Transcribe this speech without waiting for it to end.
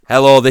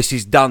Hello, this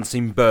is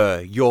Dancing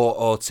Burr, your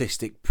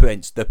autistic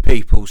prince, the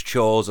people's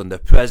chosen, the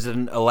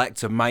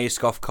president-elect of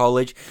Myerscough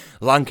College,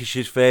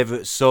 Lancashire's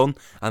favourite son,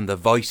 and the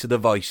voice of the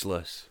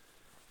voiceless.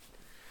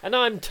 And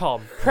I'm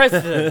Tom,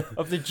 president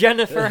of the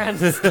Jennifer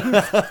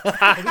Aniston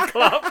fan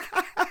club.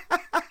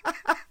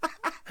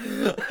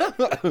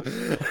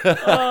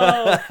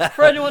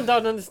 For anyone who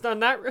don't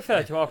understand that,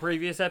 refer to our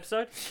previous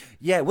episode.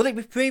 Yeah, will it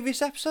be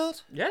previous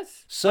episode?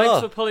 Yes. So-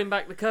 Thanks for pulling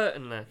back the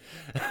curtain there.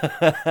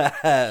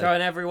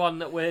 Showing everyone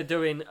that we're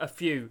doing a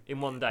few in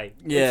one day.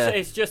 Yeah.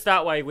 It's just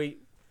that way we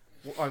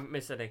won't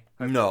miss any.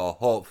 No,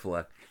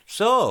 hopefully.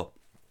 So,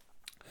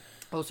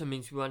 Also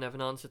means we won't have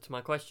an answer to my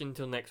question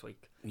until next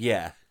week.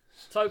 yeah.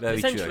 So Very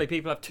essentially true.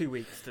 people have 2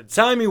 weeks to...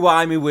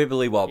 Timey-wimey,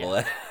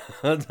 wibbly-wobbly.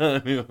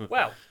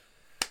 Well,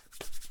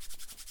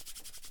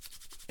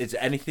 Is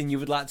there anything you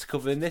would like to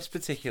cover in this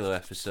particular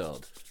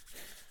episode?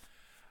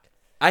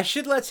 I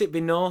should let it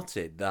be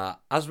noted that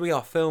as we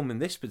are filming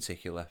this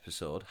particular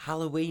episode,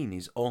 Halloween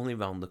is only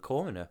round the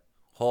corner.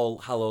 All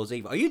Hallows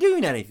Eve. Are you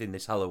doing anything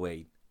this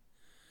Halloween?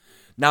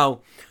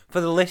 Now, for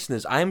the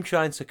listeners, I am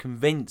trying to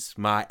convince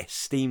my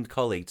esteemed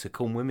colleague to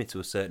come with me to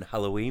a certain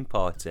Halloween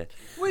party.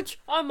 which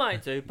I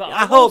might do, but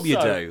I I'm hope you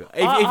also- do.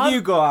 If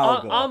you go,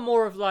 I'll go. I'm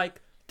more of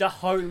like the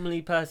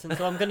homely person,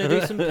 so I'm going to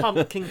do some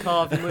pumpkin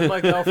carving with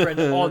my girlfriend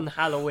on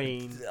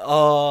Halloween.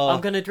 Oh, I'm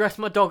going to dress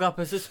my dog up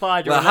as a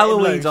spider. well, and let him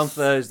Halloween's on loose.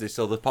 Thursday,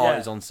 so the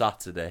party's Yeah. on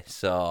Saturday,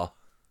 so...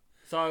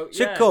 So,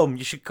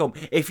 You should come.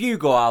 If you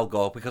go, I'll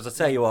go, because I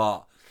tell you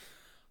what,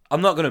 I'm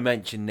not going to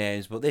mention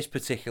names, but this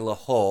particular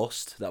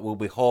host that will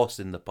be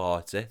hosting the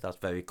party, that's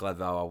very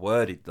clever how I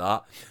worded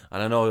that,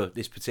 and I know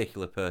this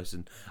particular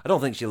person, I don't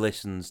think she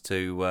listens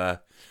to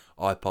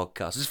our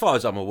podcast, as far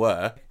as I'm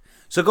aware.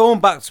 So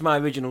going back to my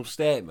original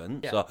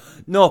statement, Yeah. so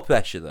no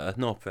pressure there,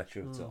 no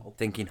pressure at all.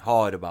 Thinking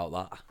hard about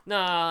that.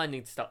 Nah, I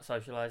need to start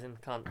socialising.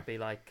 Can't be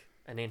like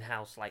an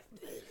in-house, like,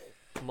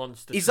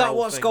 monster Is that troll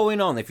what's thing. going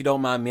on, if you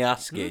don't mind me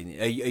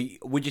asking?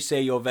 Would you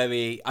say you're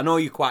very... I know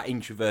you're quite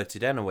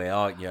introverted anyway,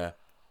 aren't you?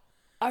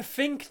 I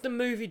think the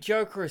movie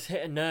Joker has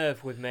hit a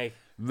nerve with me.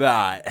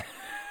 Right.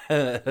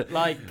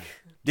 Like,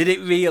 Did it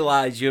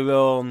realise your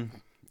own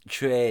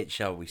trait,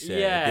 shall we say?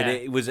 Yeah.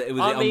 Did it was it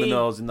I on the mean,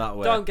 nose in that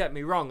way? don't get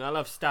me wrong, I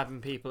love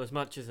stabbing people as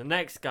much as the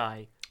next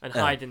guy and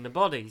Yeah. hiding the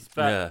bodies,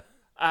 but Yeah.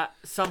 at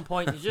some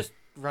point you just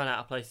run out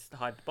of places to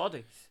hide the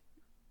bodies.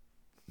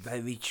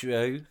 Very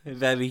true.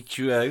 Very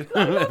true.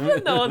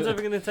 No one's ever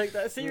going to take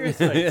that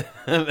seriously.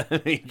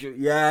 Very true.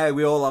 Yeah,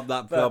 we all have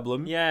that But,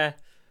 problem. Yeah.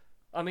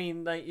 I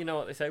mean, you know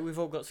what they say, we've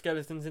all got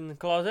skeletons in the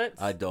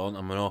closets. I don't.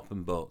 I'm an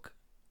open book.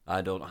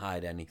 I don't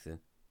hide anything.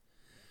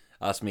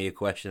 Ask me a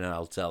question and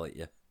I'll tell it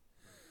you.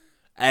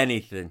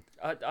 Anything.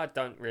 I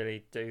don't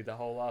really do the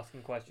whole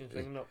asking questions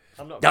thing.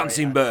 I'm not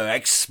Dancing very- Burr,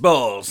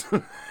 expose.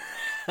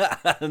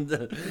 And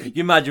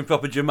you imagine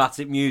proper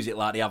dramatic music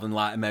like they have in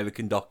like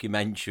American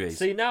documentaries.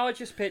 See, now I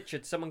just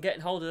pictured someone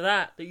getting hold of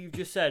that you've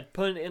just said,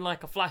 putting it in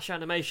like a flash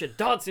animation,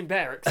 Dancing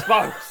Bear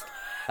exposed.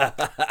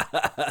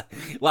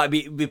 Like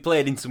be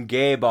played in some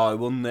gay bar,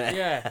 wouldn't it?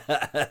 Yeah.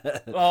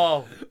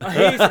 Oh,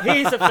 here's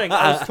the thing.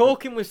 I was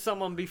talking with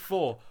someone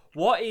before.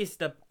 What is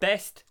the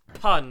best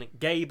pun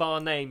gay bar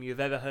name you've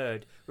ever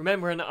heard?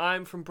 Remembering that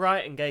I'm from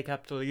Brighton, gay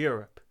capital of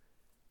Europe.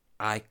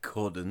 I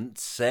couldn't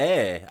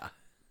say.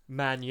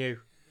 Man U.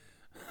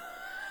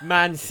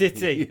 Man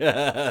City.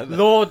 Yeah.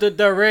 Lord of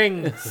the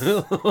Rings.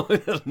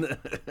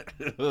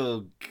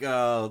 Oh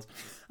God!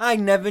 I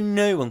never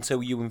knew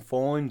until you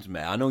informed me.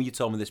 I know you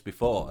told me this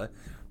before.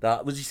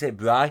 That was you say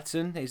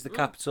Brighton is the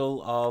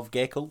capital of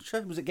gay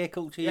culture. Was it gay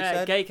culture? You Yeah,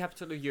 said. gay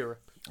capital of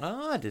Europe.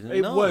 Oh, I didn't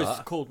It know was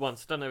that. called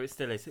once. Don't know if it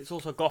still is. It's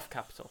also goth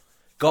capital.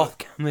 Goth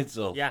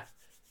capital. Yeah.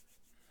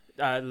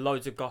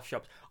 Loads of goth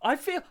shops. I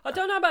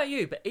don't know about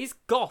you, but is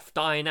goth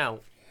dying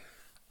out?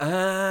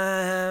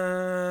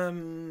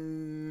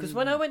 Because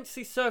when I went to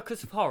see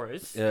Circus of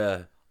Horrors,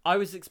 Yeah. I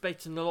was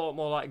expecting a lot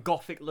more like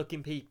gothic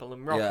looking people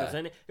and rockers, Yeah.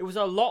 and it was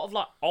a lot of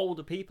like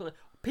older people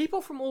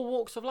from all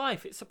walks of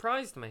life. It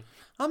surprised me.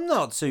 I'm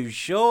not too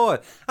sure.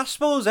 I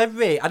suppose I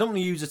don't want to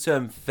use the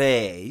term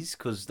phase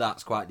because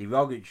that's quite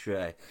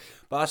derogatory,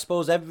 but I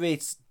suppose every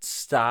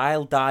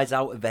style dies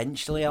out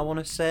eventually, I want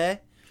to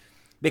say.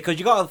 Because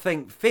you got to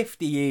think,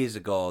 50 years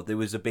ago, there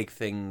was a big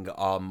thing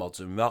on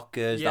modern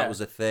rockers, Yeah. that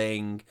was a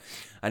thing.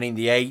 And in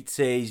the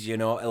 80s, you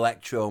know,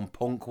 electro and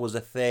punk was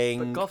a thing.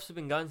 But goths have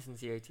been going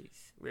since the 80s,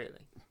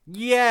 really.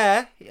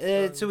 Yeah,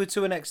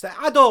 to an extent.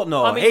 I don't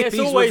know. I mean, it's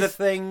Hippies always- was a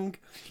thing.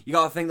 You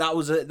got to think that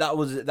was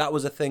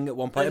a thing at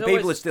one point. There's And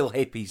people always- are still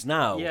hippies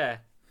now. Yeah.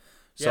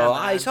 So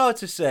man. it's hard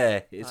to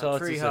say. It's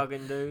hard to Tree say.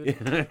 hugging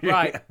dude.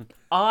 Right.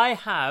 I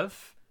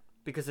have,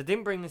 because I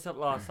didn't bring this up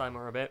last time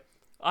or a bit,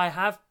 I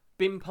have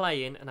been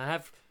playing and I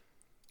have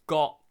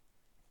got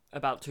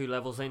about 2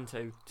 levels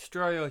into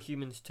Destroy All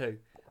Humans 2.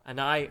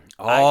 And I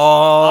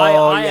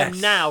Oh, am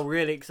yes. now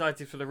really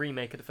excited for the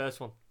remake of the first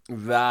one.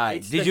 Right.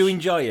 It's Did the you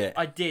enjoy it?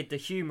 I did. The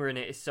humour in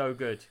it is so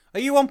good. Are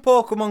you on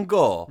Pokemon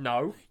Go?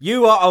 No.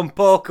 You are on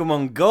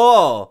Pokemon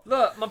Go.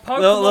 Look, my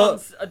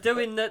Pokemons are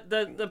doing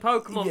the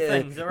Pokemon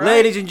things, alright?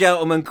 Ladies and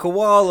gentlemen,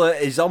 Koala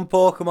is on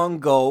Pokemon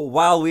Go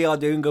while we are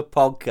doing a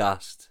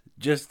podcast.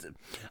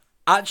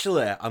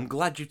 Actually, I'm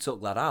glad you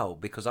took that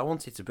out because I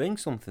wanted to bring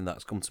something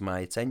that's come to my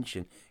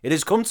attention. It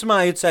has come to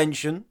my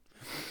attention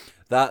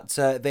that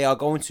they are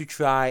going to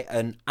try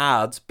and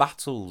add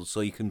battles so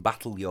you can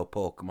battle your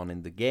Pokemon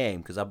in the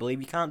game because I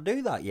believe you can't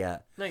do that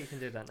yet. No, you can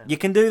do that now. You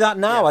can do that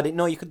now. Yeah. I didn't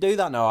know you could do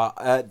that now.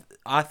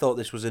 I thought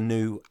this was a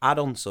new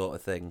add-on sort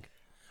of thing.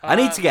 I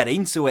need to get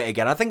into it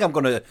again. I think I'm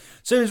going to, as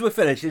soon as we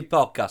finish this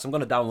podcast, I'm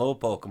going to download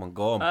Pokemon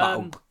Go and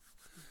battle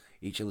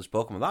each other's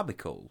Pokemon. That'd be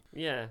cool.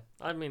 Yeah,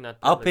 I mean,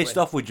 How pissed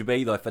off would you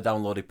be, though, if I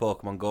downloaded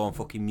Pokemon Go and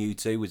fucking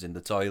Mewtwo was in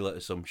the toilet or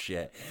some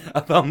shit?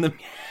 I found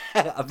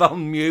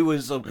Mew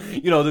with some,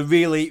 the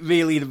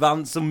really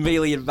advanced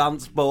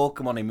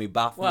Pokemon in my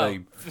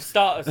bathroom. Well, for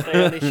starters, they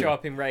only show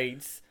up in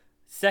raids.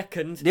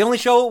 Second, They only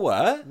show up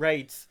where?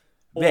 raids.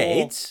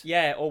 Raids?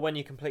 Yeah, or when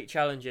you complete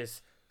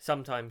challenges,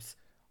 sometimes.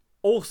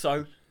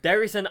 Also,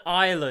 there is an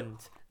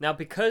island. Now,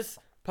 because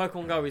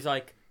Pokemon Go is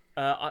like...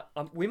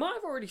 we might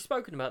have already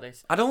spoken about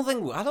this. I don't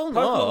know.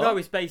 Pokemon Go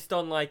is based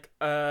on like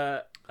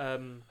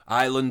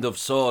Island of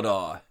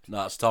Sodor.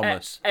 That's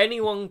Thomas.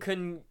 Anyone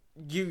can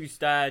use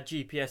their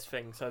GPS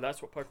thing, so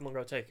that's what Pokemon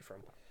Go take it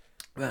from.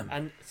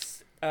 And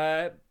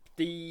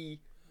they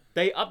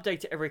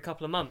update it every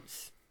couple of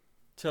months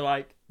to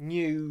like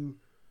new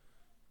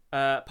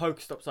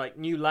Pokestops, like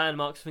new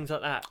landmarks, things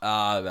like that.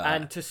 Right.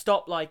 And to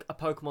stop like a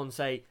Pokemon,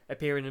 say,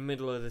 appearing in the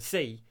middle of the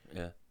sea,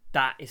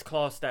 that is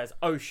classed as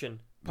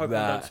ocean.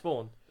 Pokemon don't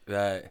spawn.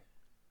 Right.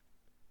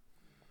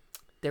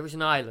 There is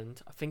an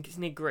island, I think it's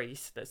near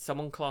Greece, that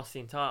someone classed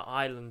the entire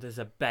island as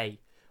a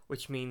bay,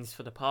 which means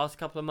for the past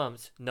couple of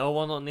months, no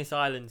one on this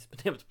island's been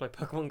able to play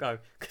Pokemon Go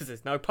because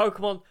there's no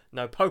Pokemon,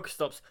 no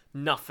Pokestops,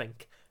 nothing.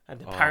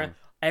 And apparently,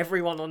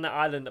 everyone on that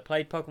island that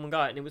played Pokemon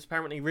Go, and it was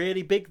apparently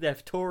really big there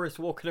for tourists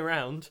walking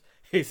around,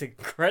 is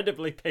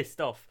incredibly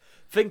pissed off.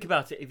 Think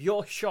about it, if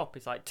your shop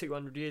is like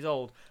 200 years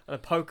old and a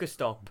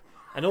Pokestop,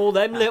 and all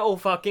them little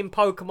fucking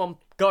Pokemon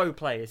Go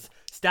players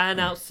stand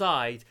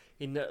outside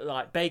in the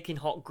like baking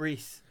hot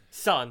Greece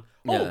sun.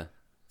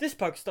 This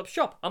Pokestop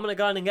shop. I'm going to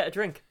go in and get a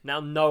drink.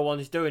 Now no one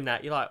is doing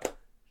that. You're like,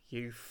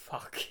 you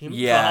fucking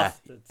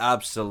bastards.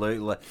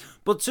 Absolutely.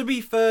 But to be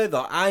fair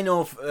though, I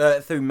know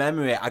through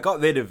memory, I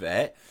got rid of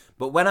it.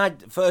 But when I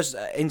first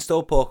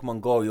installed Pokemon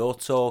Go, you're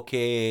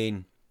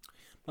talking...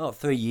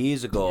 3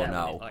 years ago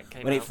now,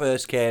 when it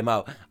first came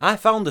out. I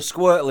found a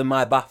Squirtle in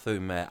my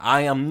bathroom, mate.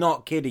 I am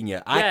not kidding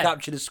you. I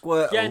captured a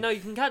Squirtle. Yeah, no, you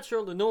can capture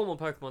all the normal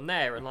Pokemon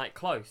there and like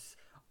close.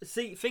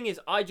 See, thing is,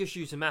 I just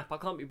use a map. I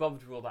can't be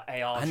bothered with all that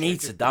AR. I need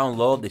to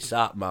download this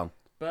app, man.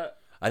 But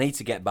I need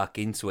to get back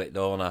into it,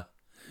 don't I?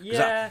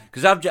 Yeah.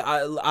 Because I've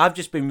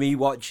just been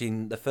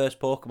rewatching the first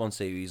Pokemon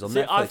series on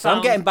Netflix.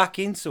 I'm getting back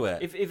into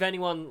it. If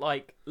anyone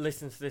like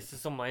listens to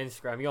this on my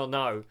Instagram, you'll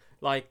know.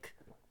 Like,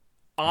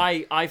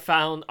 I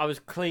was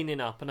cleaning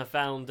up and I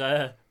found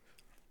the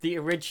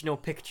original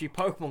Pikachu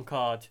Pokemon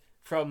card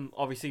from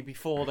obviously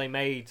before they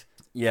made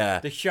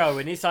the show,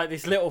 and it's like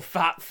this little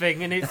fat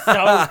thing, and it's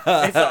so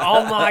it's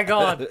oh my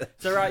god,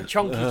 it's a right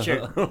chunky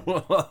chip.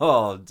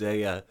 Oh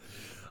dear.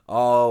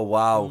 Oh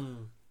wow.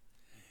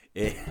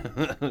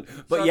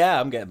 But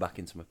I'm getting back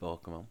into my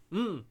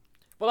Pokemon.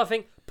 Well, I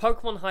think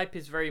Pokemon hype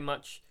is very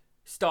much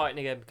starting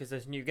again because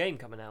there's a new game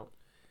coming out.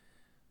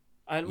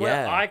 And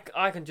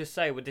I can just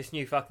say with this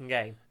new fucking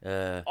game,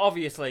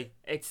 obviously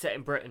it's set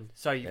in Britain,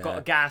 so you've got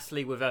a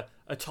Ghastly with a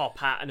top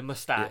hat and a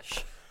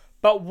moustache.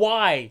 But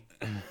why?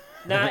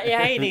 Now, it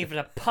ain't even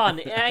a pun.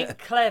 It ain't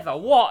clever.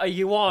 What are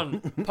you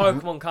on,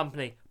 Pokemon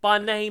Company? By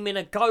naming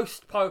a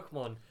ghost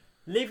Pokemon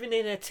living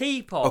in a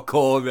teapot.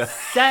 Akora.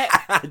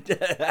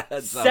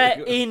 Set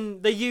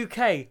in the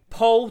UK.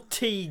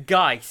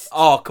 Poltergeist.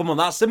 Oh, come on,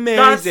 that's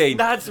amazing.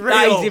 That's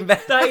real.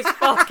 That is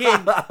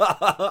fucking...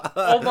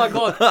 Oh my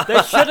god.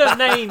 They should have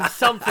named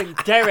something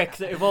Derek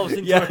that evolves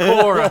into a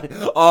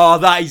Korra. Oh,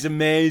 that is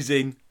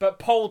amazing. But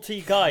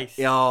Poltergeist.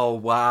 Oh,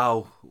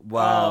 wow.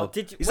 Wow.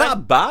 Is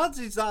that bad?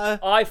 Is that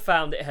I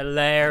found it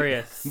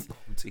hilarious.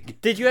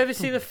 Did you ever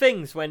see the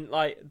things when,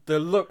 like, the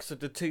looks of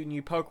the two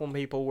new Pokemon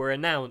people were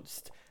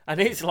announced? And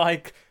it's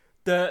like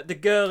the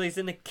girl is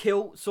in a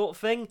kilt sort of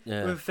thing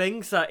with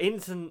things. So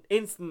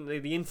instantly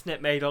the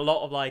internet made a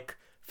lot of like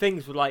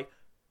things with like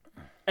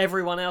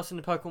everyone else in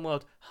the Pokemon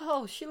world.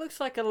 Oh, she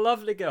looks like a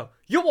lovely girl.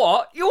 You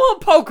what? You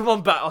want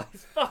Pokemon battle?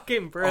 It's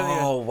fucking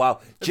brilliant. Oh wow!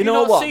 Do you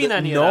know what? Seen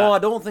any of no, that? I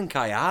don't think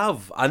I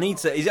have. I need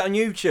to. Is it on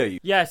YouTube?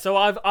 Yeah. So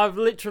I've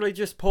literally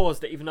just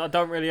paused it, even though I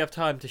don't really have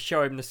time to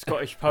show him the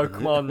Scottish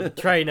Pokemon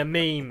trainer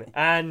meme.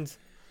 And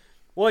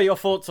what are your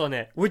thoughts on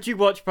it? Would you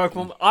watch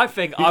Pokemon? I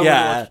think I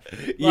would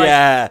watch.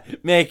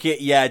 Like, make it.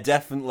 Yeah,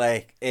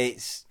 definitely.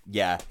 It's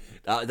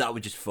That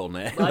was just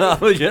funny.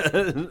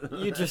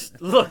 You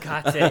just look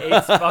at it.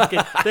 It's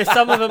fucking. There's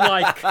some of them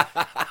like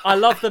I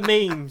love the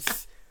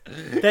memes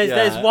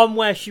There's one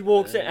where she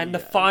walks in and the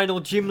final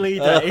gym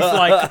leader is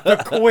like the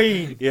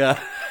queen Yeah.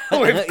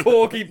 with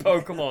corgi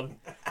Pokemon.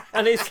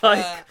 And it's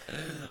like,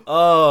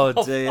 Oh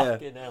oh, dear.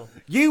 fucking hell.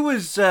 You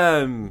was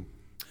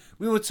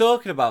we were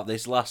talking about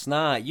this last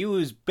night. You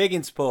was big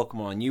into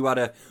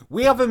Pokemon.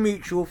 We have a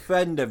mutual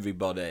friend,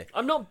 everybody.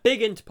 I'm not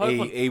big into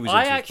Pokemon. He was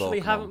I into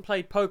actually Pokemon. haven't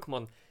played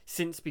Pokemon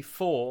since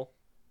before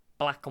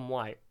Black and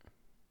White.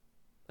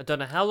 I don't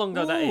know how long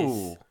ago that is.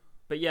 Ooh.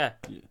 But yeah.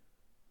 You're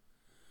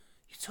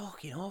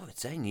talking over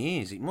 10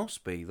 years. It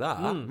must be that.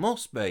 Mm.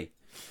 Must be.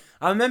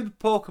 I remember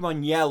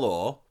Pokemon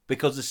Yellow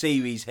because the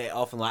series hit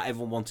off and like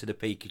everyone wanted a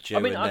Pikachu. I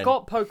mean, and I then...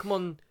 got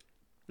Pokemon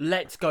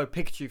Let's Go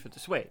Pikachu for the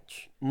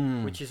Switch,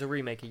 Mm. which is a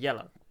remake of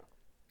Yellow.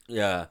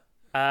 Yeah.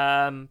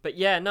 But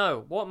yeah,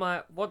 no.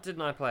 What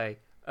didn't I play?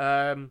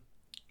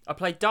 I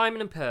played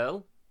Diamond and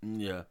Pearl.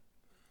 Yeah.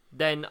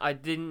 Then I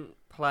didn't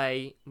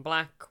play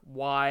Black,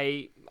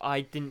 White.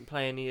 I didn't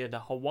play any of the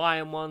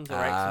Hawaiian ones or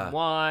X and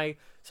Y.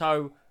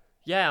 So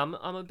yeah,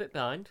 I'm a bit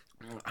behind.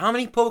 How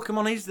many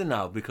Pokemon is there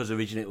now? Because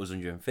originally it was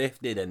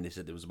 150, then they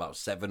said there was about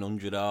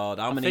 700 odd.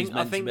 How many is I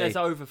meant think to be? there's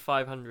over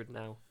 500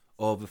 now.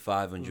 Over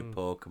 500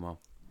 Pokemon.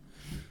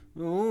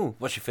 Ooh,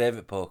 what's your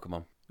favourite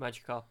Pokemon?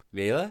 Magikarp.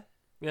 Really?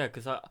 Yeah,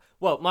 because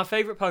my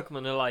favourite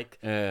Pokemon are like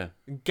Yeah.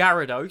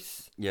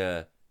 Gyarados,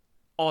 Yeah.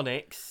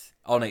 Onix,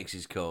 Onyx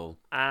is cool.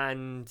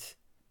 and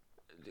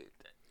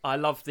I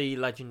love the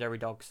legendary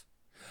dogs.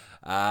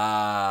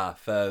 Ah,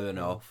 fair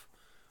enough.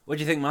 What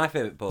do you think my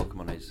favourite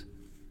Pokemon is?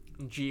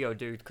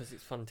 Geodude, because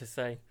it's fun to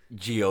say.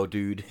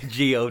 Geodude.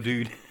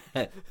 Geodude.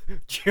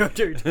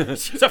 Geodude.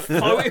 It's just a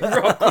floating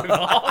rock with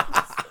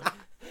arms.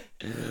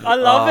 I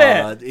love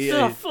it. It's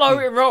just a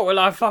floating rock with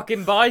like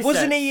fucking biceps.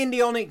 Wasn't he in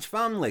the Onyx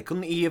family?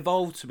 Couldn't he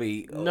evolve to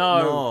be...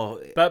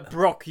 No. But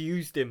Brock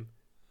used him.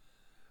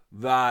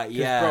 Right, Because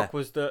yeah. Brock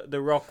was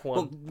the rock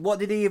one. But what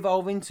did he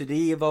evolve into? Did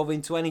he evolve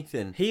into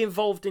anything? He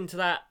evolved into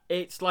that.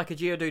 It's like a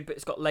Geodude, but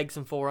it's got legs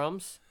and 4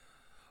 arms.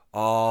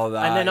 Oh,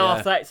 right, And then yeah.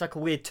 after that, it's like a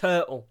weird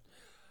turtle.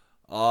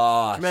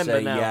 Oh, Do you remember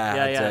see, now?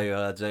 Yeah,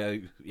 Yeah, I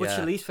do. What's Yeah.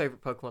 your least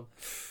favourite Pokemon?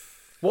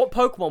 What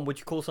Pokemon would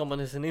you call someone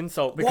as an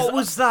insult? What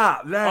was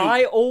that?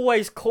 I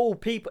always call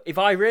people, if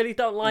I really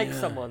don't like Yeah.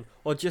 someone,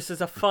 or just as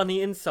a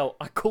funny insult,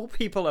 I call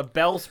people a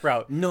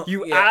Bellsprout. No,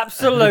 You yeah.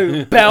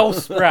 absolute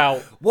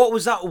Bellsprout. What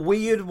was that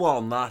weird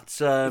one? That It's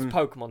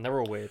Pokemon, they're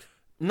all weird.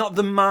 not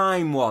the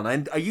mime one.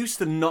 And I used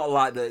to not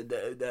like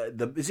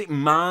the is it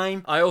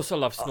mime? I also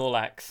love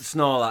Snorlax.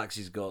 Snorlax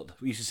is good.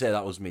 We used to say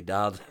that was my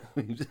dad.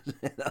 We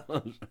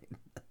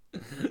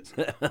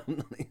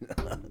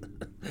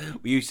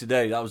used to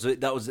do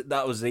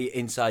that was the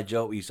inside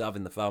joke we used to have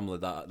in the family.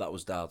 That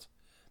was dad.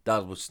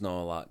 Dad was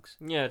Snorlax.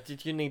 Yeah,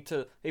 did you need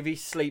to, if he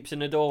sleeps in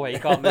the doorway, he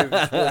can't move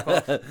and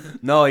walk off.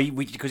 No,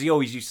 because he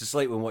always used to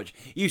sleep when watch.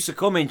 He used to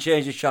come in,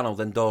 change the channel,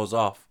 then doors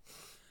off.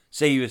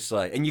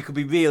 Seriously, and you could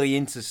be really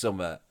into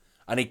something,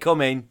 and he'd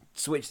come in,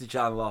 switch the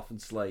channel off,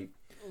 and sleep.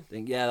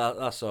 Think, yeah,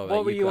 that's all right.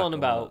 What were you crack on with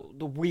about?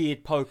 The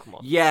weird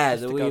Pokemon? that. Yeah,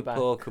 Just the to go weird back.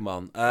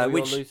 Pokemon.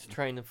 Which lose the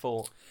train of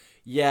thought.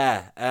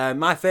 Yeah,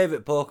 my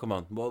favourite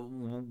Pokemon.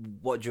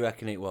 What do you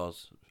reckon it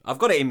was? I've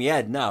got it in my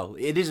head now.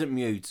 It isn't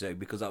Mewtwo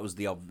because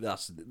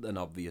that's an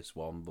obvious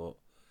one, but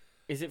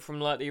Is it from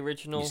like the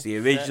original? it's the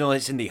original.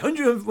 It's in the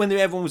 100 when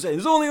everyone was saying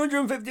there's only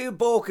 150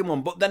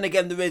 Pokemon, but then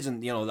again there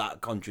isn't. You know that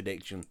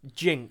contradiction.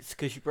 Jinx,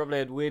 because you probably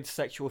had weird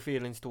sexual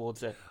feelings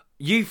towards it.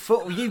 You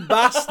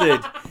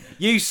bastard!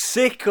 You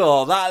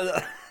sicko!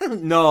 That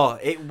no,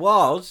 it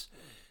was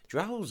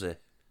Drowsy.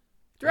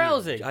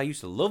 Drowsy. I used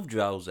to love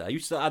Drowsy. I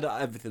used to add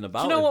everything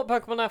about Do you know him. what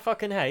Pokemon I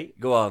fucking hate?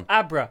 Go on.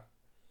 Abra.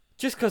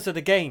 Just because of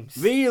the games.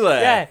 Really?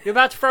 Yeah, you're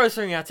about to throw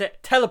something at it,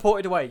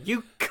 teleported away.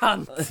 You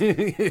cunt.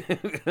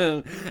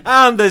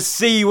 And the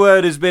C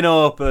word has been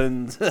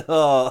opened.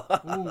 Oh,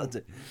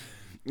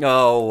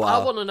 oh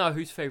wow. I want to know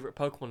whose favourite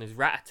Pokemon is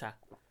Rattata.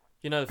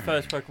 You know, the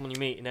first Pokemon you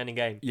meet in any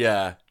game.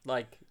 Yeah.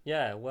 Like,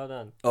 yeah, well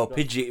done. Oh,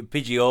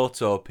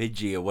 Pidgeotto,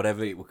 Pidgey, or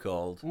whatever it were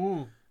called.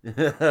 Ooh.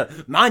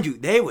 Mind you,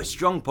 they were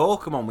strong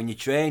Pokemon when you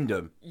trained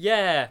them.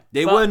 Yeah.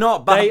 They but were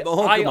not bad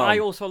Pokemon. I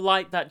also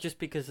like that just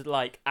because,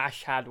 like,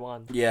 Ash had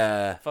one.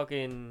 Yeah.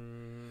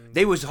 Fucking...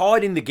 They was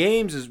hard in the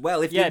games as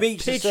well. If Yeah, they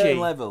reached a certain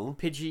level.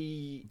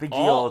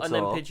 Pidgeotto. And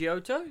then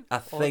Pidgeotto? I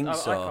think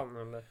so. I can't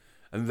remember.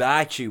 And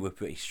Raichu were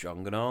pretty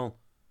strong and all.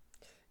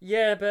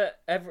 Yeah,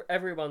 but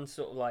everyone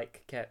sort of,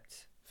 like,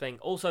 kept thing.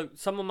 Also,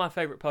 some of my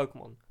favourite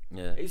Pokemon.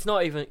 Yeah. It's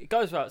not even... It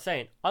goes without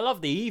saying. I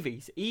love the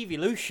Eevees.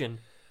 Eeveelution.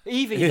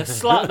 Eevee, the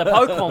slut in the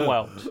Pokemon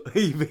world.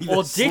 Eevee,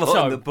 Or the slut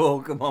Ditto. in the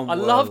Pokemon I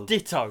world. love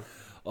Ditto.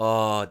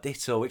 Oh,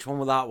 Ditto. Which one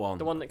was that one?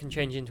 The one that can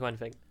change into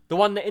anything. The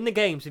one that in the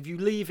games, if you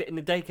leave it in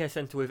the daycare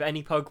centre with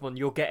any Pokemon,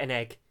 you'll get an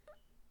egg.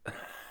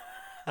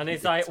 And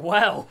it's like,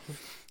 well...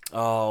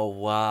 Oh,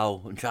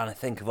 wow. I'm trying to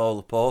think of all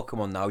the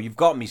Pokemon now. You've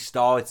got me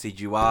started,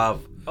 you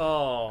have.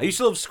 Oh. I used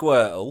to love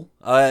Squirtle.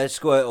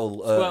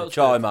 Squirtle,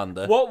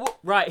 Charmander. What?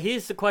 Right,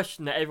 here's the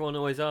question that everyone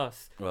always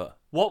asks. What?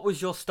 What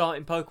was your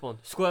starting Pokemon?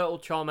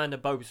 Squirtle, Charmander,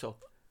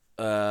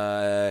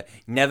 Bulbasaur.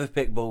 Never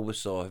picked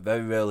Bulbasaur.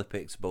 Very rarely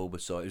picked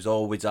Bulbasaur. It was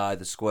always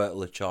either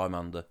Squirtle or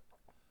Charmander.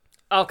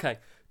 Okay.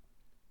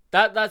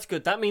 That's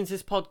good. That means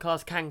this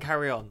podcast can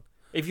carry on.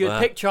 If you had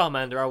picked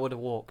Charmander, I would have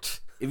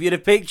walked. If you'd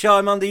have picked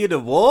Charmander, you'd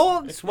have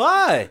walked?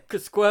 Why?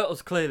 Because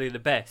Squirtle's clearly the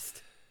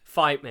best.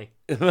 Fight me.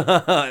 Me.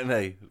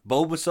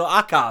 Bulbasaur,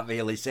 I can't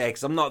really say,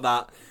 because I'm not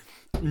that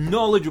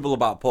knowledgeable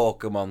about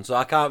Pokemon, so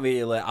I can't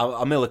really...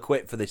 I'm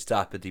ill-equipped for this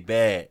type of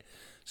debate.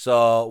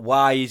 So,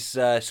 why is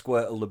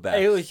Squirtle the best?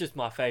 It was just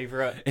my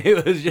favourite.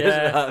 It was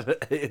just...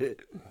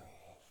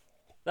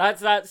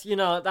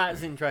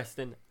 That's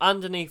interesting.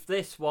 Underneath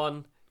this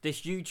one,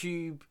 this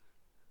YouTube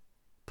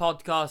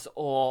podcast,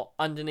 or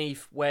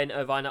underneath when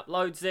Irvine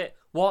uploads it,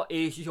 what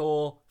is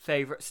your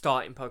favourite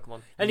starting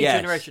Pokemon? Any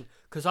generation.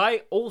 Because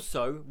I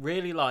also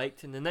really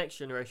liked, in the next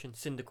generation,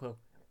 Cyndaquil.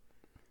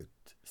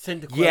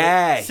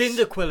 Yes!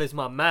 Cyndaquil is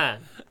my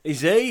man.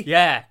 Is he?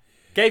 Yeah.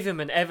 Gave him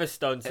an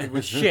Everstone, so he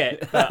was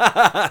shit.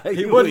 But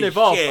he wouldn't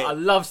evolve, but I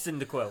love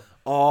Cyndaquil.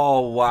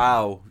 Oh,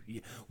 wow.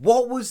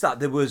 What was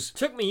that? There was...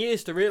 Took me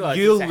years to realise.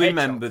 You'll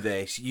remember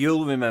this.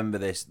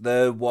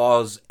 There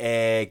was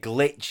a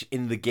glitch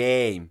in the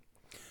game.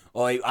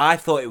 I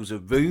thought it was a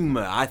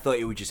rumour. I thought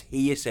it was just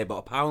hearsay, but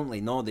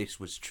apparently, no, this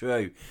was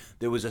true.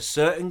 There was a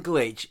certain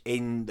glitch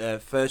in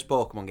the first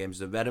Pokemon games,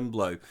 the Red and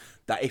Blue,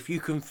 that if you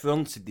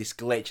confronted this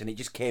glitch and it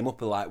just came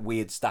up a like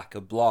weird stack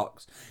of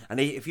blocks, and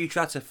if you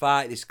tried to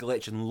fight this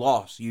glitch and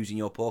lost using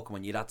your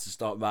Pokemon, you'd have to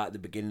start right at the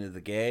beginning of the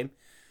game.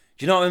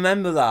 Do you not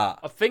remember that?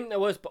 I think there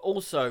was, but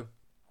also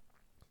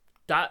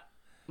that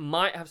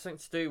might have something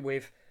to do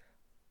with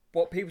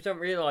what people don't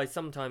realise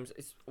sometimes.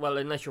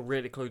 Unless you're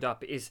really clued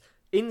up, is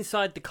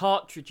inside the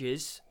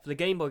cartridges for the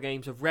Game Boy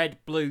games of Red,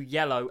 Blue,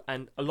 Yellow,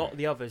 and a lot of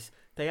the others,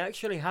 they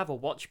actually have a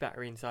watch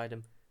battery inside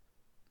them.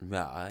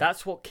 Right.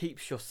 That's what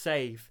keeps your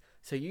save.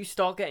 So you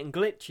start getting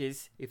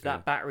glitches if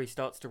that battery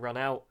starts to run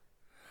out.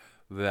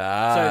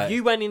 Right. So if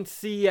you went into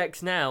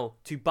CEX now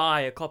to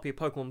buy a copy of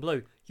Pokemon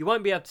Blue, you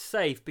won't be able to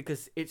save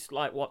because it's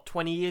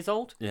 20 years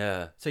old?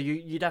 Yeah. So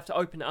you'd have to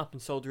open it up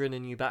and solder in a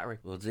new battery.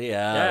 Well, dear.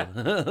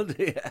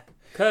 Yeah.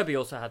 Kirby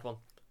also had one.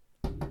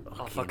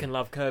 I fucking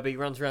love Kirby.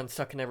 Runs around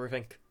sucking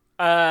everything.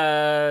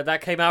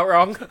 That came out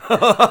wrong.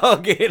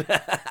 I'm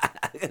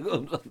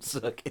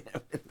sucking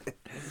everything.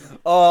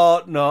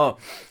 Oh, no.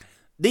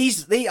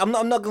 I'm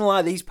not gonna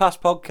lie. These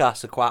past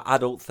podcasts are quite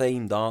adult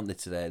themed, aren't they?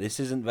 Today, this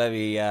isn't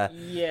very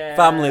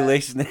family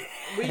listening.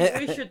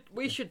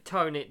 we should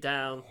tone it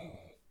down.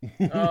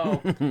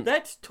 Oh,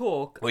 let's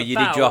talk. Well, you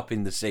did drop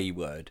in the C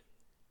word.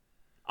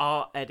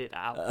 I'll edit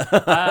out.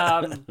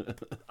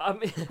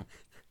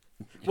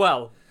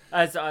 Well,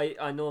 as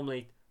I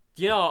normally,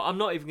 I'm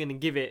not even gonna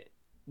give it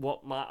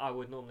what I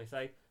would normally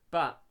say,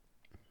 but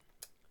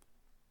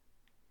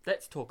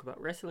let's talk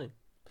about wrestling.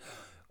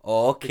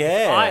 Okay.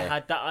 Because I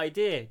had that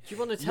idea. Do you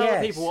want to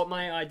tell people what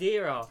my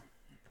idea are?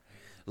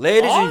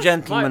 Ladies and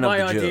gentlemen my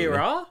of the jury. idea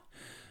are?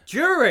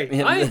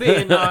 Jury! I'm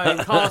being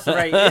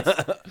incarcerated.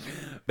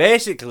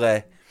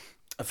 Basically,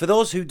 for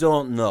those who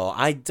don't know,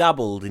 I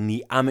dabbled in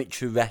the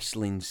amateur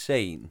wrestling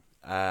scene.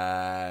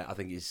 I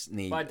think it's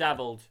neat. By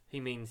dabbled, he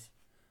means...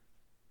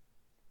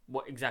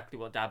 what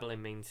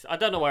dabbling means. I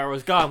don't know where I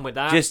was going with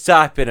that. Just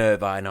type in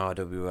Irvine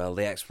RWL,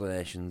 the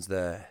explanation's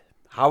there.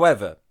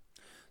 However,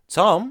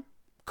 Tom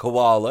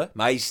Koala,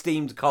 my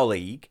esteemed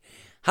colleague,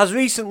 has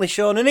recently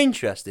shown an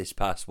interest this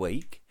past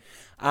week,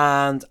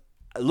 and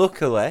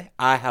luckily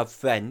I have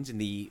friends in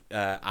the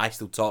I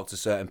still talk to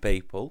certain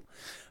people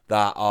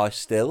that are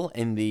still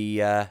in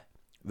the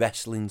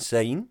wrestling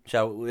scene,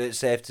 it's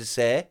safe to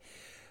say,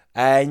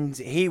 and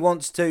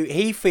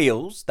he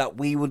feels that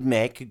we would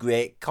make a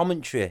great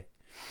commentary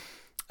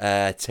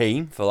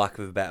team, for lack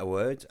of a better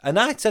word, and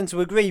I tend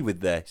to agree with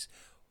this.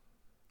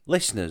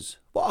 Listeners,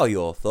 what are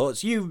your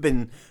thoughts?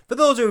 For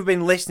those who have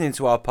been listening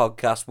to our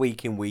podcast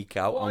week in, week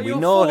out, and we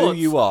know who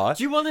you are.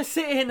 Do you want to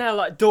sit here now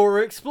like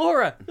Dora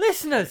Explorer?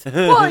 Listeners,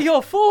 what are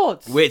your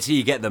thoughts? Wait till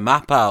you get the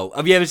map out.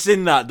 Have you ever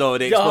seen that, Dora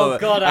the Explorer? Oh,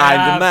 God,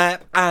 I'm the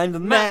map, I'm the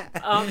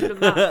map. I'm the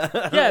map.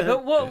 Yeah,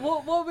 but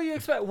what were you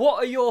expecting?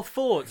 What are your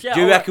thoughts? Yeah, do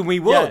you reckon we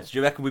would? Yeah. Do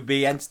you reckon we'd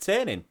be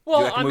entertaining? Well,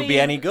 do you reckon we'd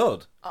be any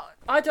good?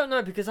 I don't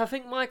know, because I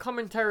think my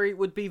commentary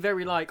would be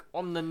very,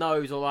 on the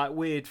nose, or,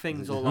 weird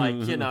things, or,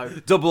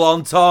 double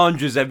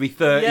entendres every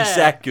 30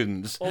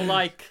 seconds. Or,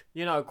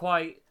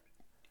 quite...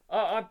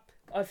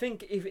 I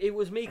think if it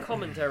was me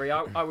commentary,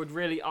 I would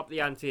really up the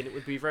ante, and it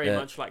would be very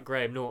much like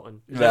Graham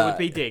Norton. There would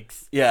be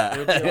digs. Yeah. It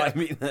would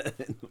be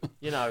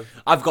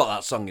I've got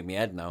that song in my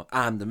head now.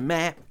 I'm the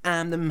map,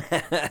 I'm the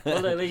map.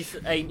 Well, at least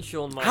it ain't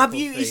Shawn Michaels.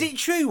 Is it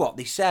true what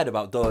they said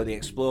about Dora the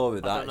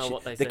Explorer? That I don't know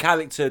what they the said.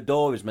 character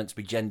Dora is meant to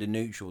be gender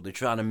neutral. They're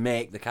trying to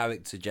make the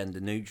character gender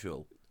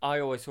neutral. I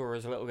always saw her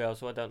as a little girl,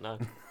 so I don't know.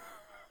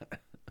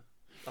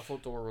 I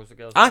thought Dora was a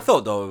girl. I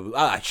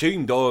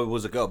assumed Dora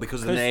was a girl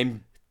because of the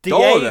name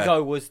Diego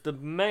Dora. was the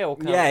male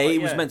character. Yeah, he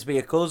was meant to be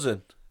a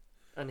cousin.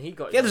 And he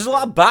got... Yeah, there's a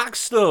lot of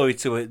backstory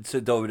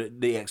to Dora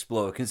the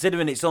Explorer,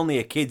 considering it's only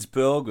a kids'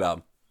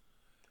 program.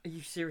 Are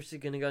you seriously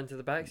going to go into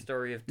the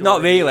backstory of Dora?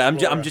 Not really.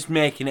 I'm just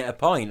making it a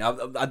point.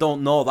 I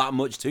don't know that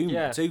much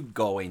to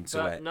go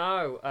into it.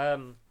 No. Are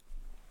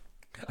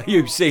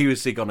you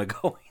seriously going to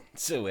go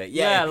into it.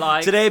 Yeah,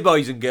 like- today,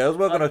 boys and girls,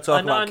 we're going to talk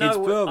I about kids' I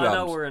know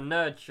programs. we're a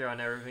nerd show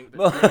and everything,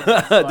 but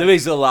it's There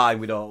is a line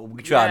we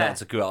try Yeah. not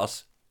to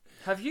cross.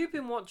 have you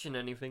been watching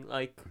anything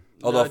like?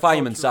 Although nerd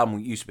Fireman culture? Sam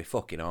used to be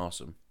fucking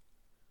awesome.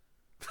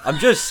 I'm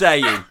just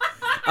saying.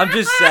 I'm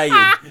just saying.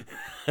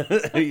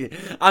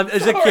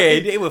 As a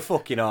kid, it was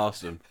fucking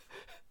awesome.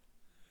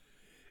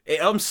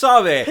 I'm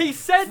sorry. He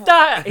said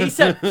that. He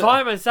said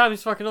Fireman Sam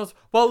is fucking awesome.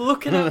 While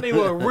looking at me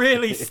with a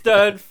really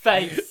stern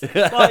face,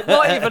 like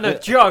not even a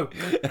joke.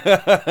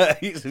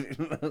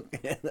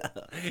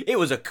 It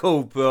was a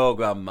cool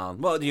program,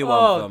 man. What do you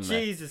want Oh from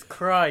me? Jesus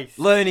Christ!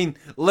 Learning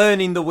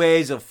the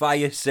ways of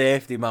fire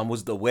safety, man,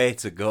 was the way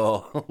to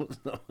go.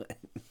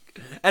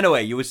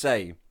 Anyway, you were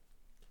saying.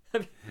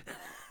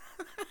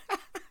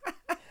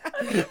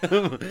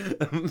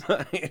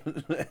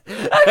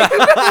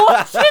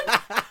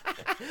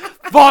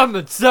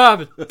 Fireman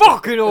Sam is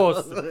fucking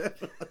awesome.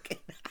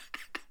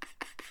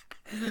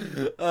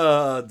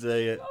 Oh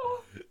dear.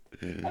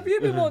 Have you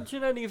been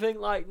watching anything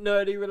like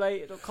nerdy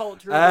related or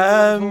culture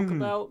related to talk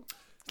about?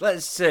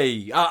 Let's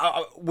see.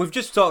 We've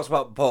just talked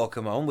about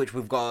Pokemon, which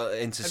we've got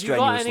into Have you got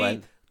strenuous any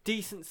length.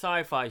 decent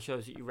sci-fi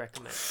shows that you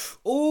recommend?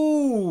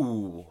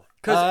 Ooh.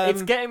 Because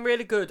it's getting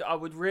really good. I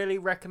would really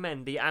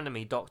recommend the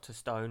anime Doctor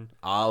Stone.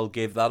 I'll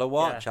give that a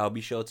watch. Yeah. I'll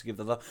be sure to give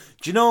that a...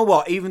 Do you know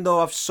what? Even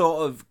though I've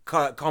sort of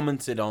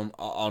commented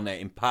on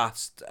it in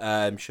past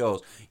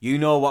shows, you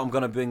know what I'm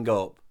going to bring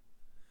up?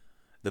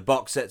 The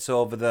box set's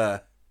over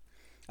there.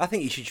 I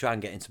think you should try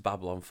and get into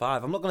Babylon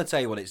 5. I'm not going to tell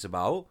you what it's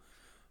about,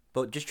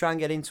 but just try and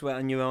get into it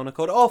on your own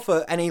accord. Or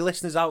for any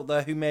listeners out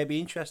there who may be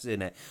interested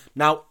in it.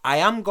 Now, I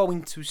am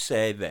going to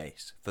say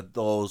this for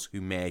those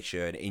who may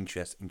share an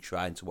interest in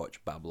trying to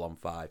watch Babylon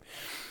 5.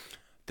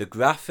 The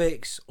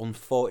graphics,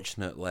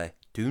 unfortunately,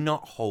 do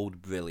not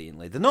hold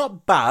brilliantly. They're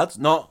not bad,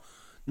 not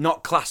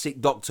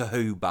classic Doctor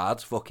Who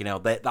bad. Fucking hell,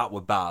 that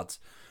were bad.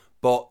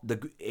 But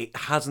it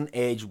hasn't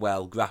aged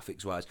well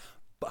graphics-wise.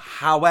 But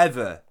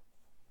however...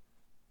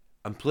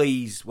 And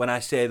please, when I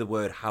say the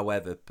word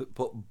however,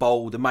 put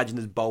bold, imagine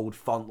there's bold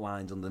font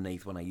lines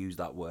underneath when I use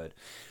that word.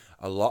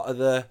 A lot of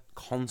the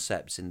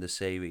concepts in the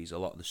series, a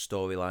lot of the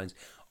storylines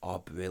are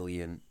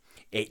brilliant.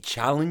 It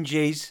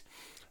challenges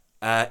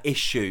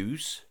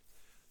issues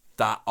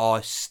that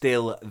are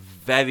still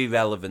very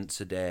relevant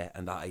today,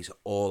 and that is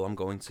all I'm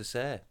going to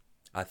say.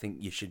 I think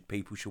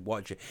people should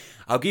watch it.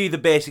 I'll give you the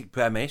basic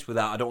premise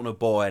without, I don't want to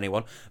bore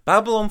anyone.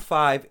 Babylon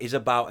 5 is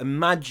about,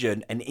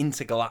 imagine an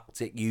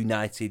intergalactic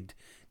united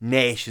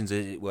nations,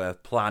 as it were,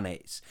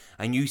 planets,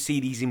 and you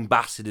see these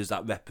ambassadors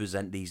that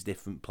represent these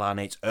different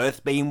planets,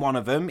 Earth being one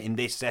of them in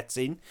this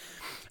setting.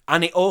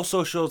 And it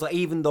also shows that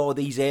even though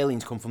these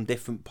aliens come from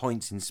different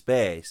points in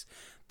space,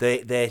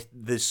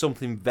 there's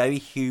something very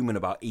human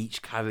about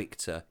each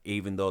character,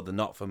 even though they're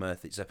not from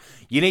Earth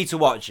itself. You need to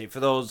watch it.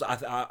 For those,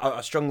 I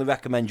strongly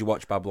recommend you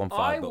watch Babylon 5.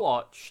 I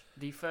watched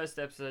the first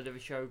episode of a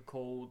show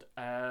called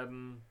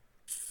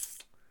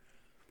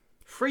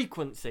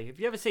Frequency. Have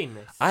you ever seen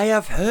this? I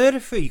have heard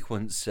of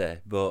Frequency,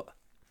 but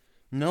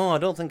no, I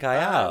don't think I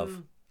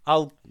have.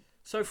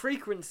 So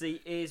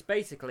Frequency is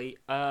basically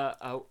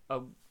I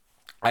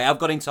have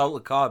got into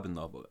Altered Carbon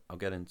though, but I'll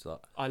get into that.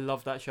 I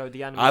love that show.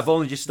 The anime. I've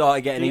only just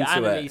started getting into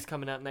it. The anime's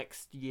coming out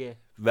next year.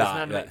 Right, It's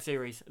an anime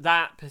series.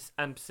 That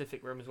and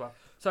Pacific Rim as well.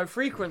 So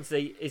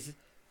Frequency is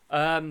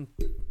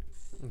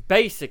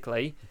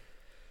basically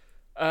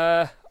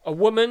a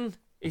woman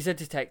is a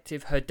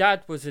detective. Her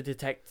dad was a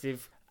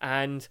detective,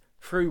 and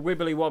through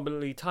wibbly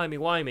wobbly timey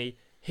wimey,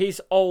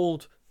 his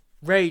old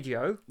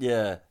radio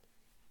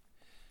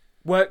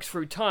works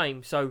through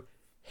time. So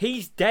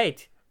he's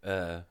dead,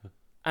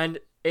 and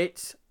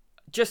it's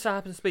just so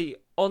happens to be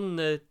on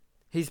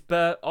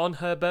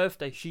her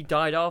birthday. She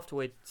died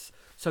afterwards,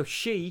 so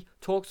she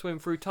talks to him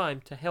through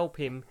time to help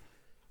him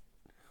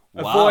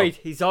avoid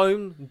his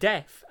own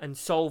death and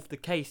solve the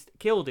case that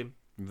killed him.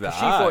 Right. She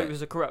thought he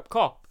was a corrupt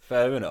cop.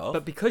 Fair enough.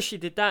 But because she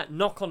did that,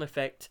 knock-on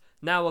effect,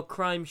 now a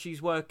crime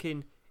she's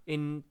working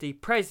in the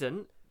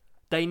present,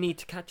 they need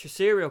to catch a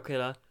serial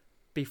killer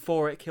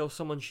before it kills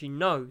someone she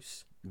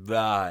knows.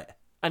 Right.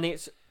 And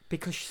it's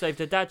because she saved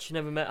her dad, she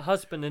never met her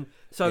husband, and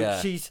so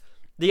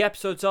the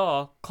episodes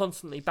are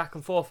constantly back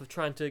and forth of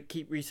trying to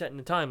keep resetting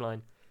the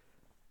timeline.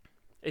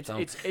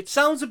 It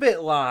sounds a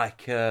bit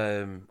like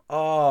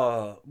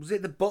was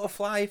it the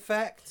Butterfly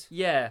Effect?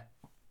 Yeah,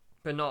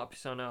 but not up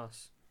its own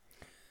arse.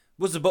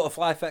 Was the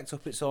Butterfly Effect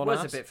up its own Was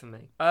arse? a bit for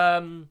me.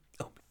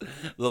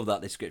 Love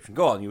that description.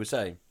 Go on, you were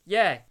saying.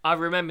 Yeah, I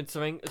remembered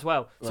something as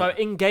well. Right. So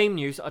in game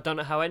news, I don't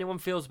know how anyone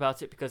feels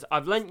about it because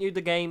I've lent you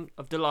the game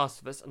of The Last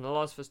of Us and The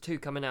Last of Us 2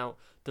 coming out.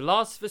 The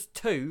Last of Us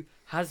 2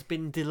 has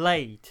been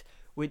delayed,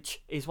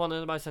 which is one of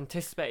the most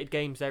anticipated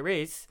games there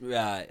is.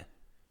 Right.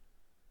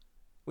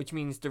 Which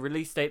means the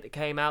release date that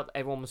came out,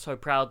 everyone was so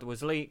proud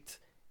was leaked,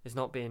 is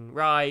not being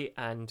right,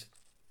 and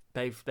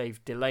they've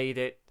delayed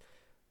it.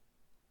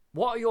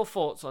 What are your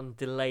thoughts on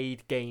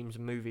delayed games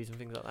and movies and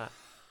things like that?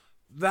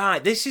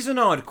 Right, this is an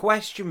odd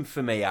question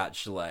for me,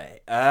 actually.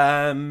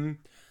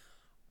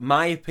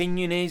 my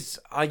opinion is,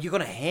 you're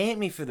going to hate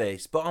me for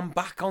this, but I'm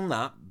back on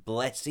that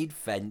blessed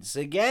fence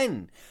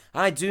again.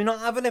 I do not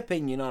have an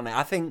opinion on it.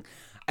 I think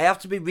I have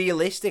to be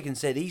realistic and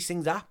say these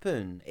things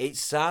happen.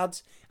 It's sad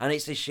and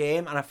it's a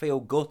shame, and I feel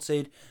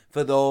gutted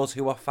for those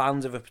who are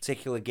fans of a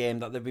particular game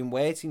that they've been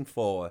waiting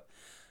for.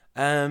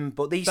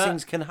 But these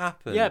things can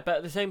happen. Yeah, but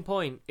at the same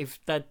point,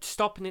 if they're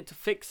stopping it to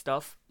fix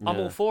stuff, I'm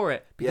all for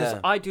it. Because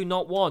I do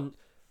not want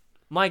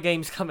my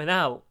games coming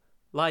out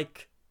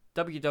like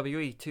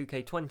WWE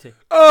 2K20.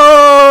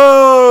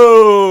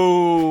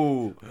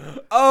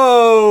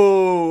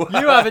 Oh!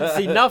 You haven't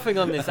seen nothing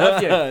on this,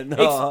 have you?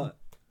 No. It's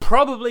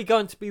probably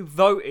going to be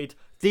voted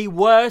the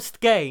worst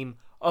game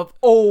of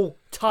all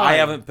time. I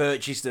haven't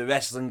purchased a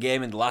wrestling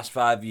game in the last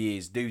 5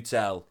 years. Do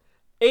tell.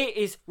 It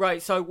is,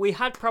 right, so we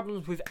had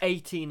problems with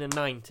 18 and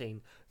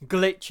 19.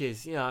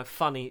 Glitches,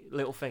 funny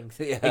little things.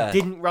 Yeah. It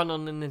didn't run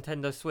on the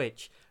Nintendo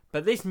Switch.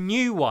 But this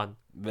new one,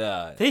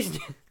 Right.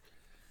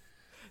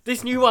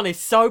 this new one is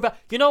so bad.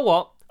 You know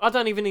what? I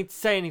don't even need to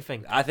say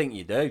anything. I think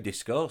you do.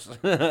 Discuss.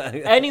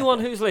 Anyone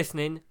who's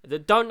listening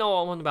that don't know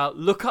what I'm on about,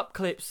 look up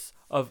clips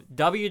of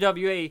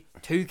WWE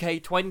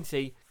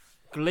 2K20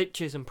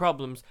 glitches and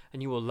problems,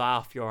 and you will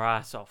laugh your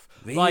ass off.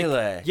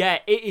 Really? Yeah,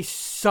 it is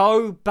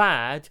so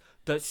bad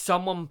that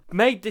someone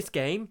made this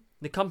game,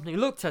 the company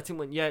looked at it and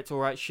went, yeah, it's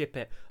alright, ship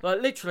it.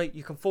 Like, literally,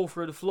 you can fall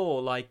through the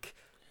floor, like...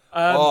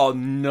 oh,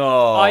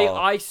 no.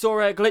 I saw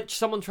a glitch,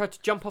 someone tried to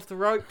jump off the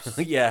ropes,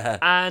 Yeah.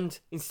 and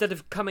instead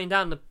of coming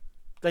down,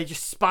 they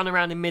just spun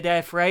around in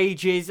midair for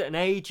ages and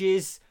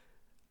ages.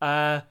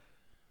 There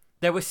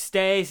were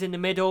stairs in the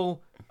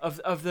middle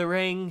of the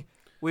ring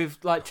with,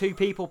 like, two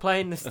people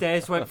playing. The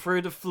stairs went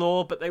through the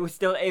floor, but they were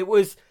still...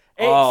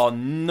 Oh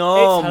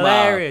no, it's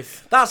hilarious.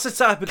 Man. That's the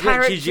type of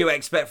glitches you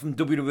expect from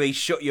WWE.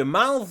 Shut your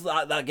mouth.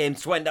 That game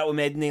that were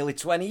made nearly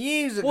 20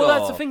 years ago. Well,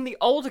 that's the thing. The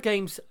older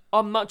games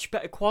are much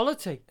better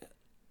quality.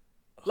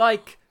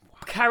 Like,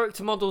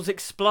 character models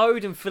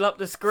explode and fill up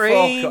the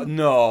screen.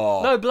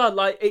 No blood.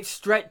 Like, it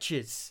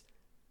stretches.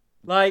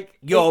 Like,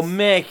 you're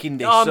making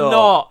this I'm up.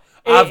 not.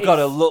 I've got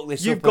to look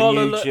this up on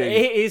YouTube.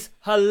 It is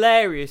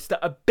hilarious that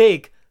a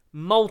big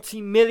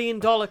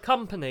multi-million-dollar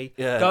company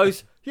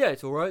goes, yeah,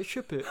 it's alright,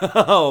 ship it.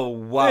 Oh,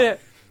 wow. Yeah.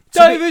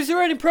 Dave, is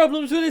there any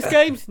problems with this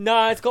game?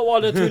 Nah, it's got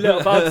one or two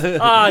little bugs.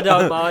 I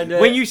don't mind it.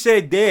 When you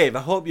say Dave,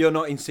 I hope you're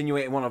not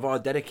insinuating one of our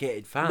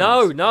dedicated fans.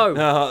 No.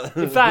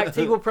 In fact,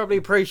 he will probably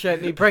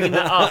appreciate me bringing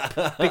that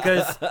up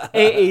because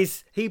it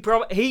is.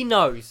 He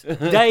knows.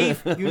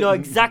 Dave, you know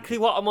exactly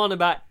what I'm on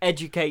about.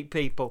 Educate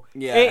people.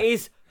 Yeah. It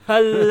is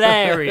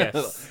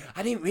hilarious.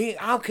 I didn't really.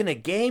 How can a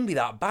game be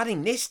that bad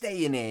in this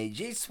day and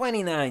age? It's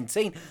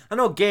 2019. I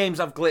know games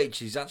have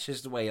glitches. That's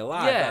just the way of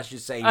life. Yeah. That's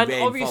just saying And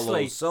rain obviously,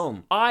 follows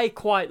sun. I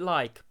quite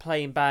like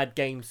playing bad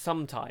games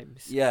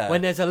sometimes. Yeah.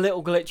 When there's a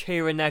little glitch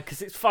here and there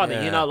because it's funny,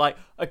 Yeah. like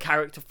a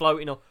character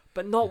floating or.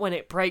 But not when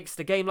it breaks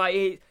the game. Like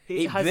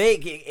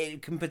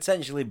It can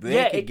potentially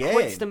break a game. It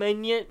quits the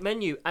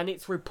menu, and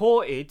it's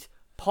reported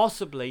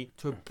possibly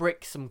to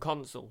brick some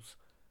consoles.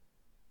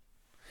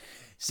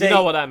 See, you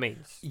know what that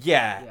means?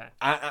 Yeah.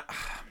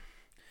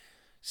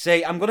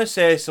 See, I'm going to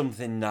say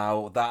something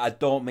now that I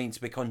don't mean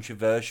to be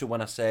controversial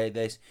when I say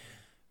this.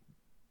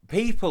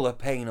 People are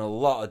paying a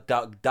lot of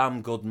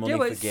damn good money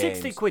for it's games.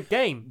 £60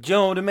 game. Do you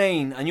know what I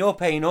mean? And you're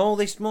paying all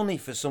this money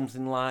for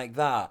something like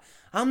that.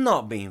 I'm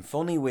not being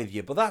funny with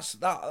you, but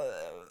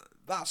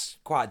that's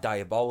quite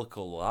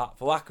diabolical, that.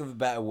 For lack of a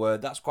better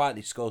word, that's quite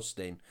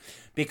disgusting.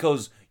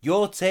 Because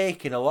you're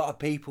taking a lot of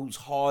people's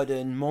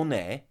hard-earned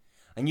money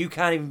and you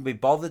can't even be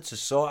bothered to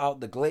sort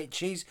out the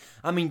glitches.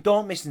 I mean,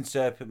 don't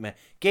misinterpret me.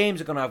 Games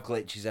are going to have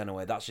glitches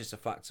anyway. That's just a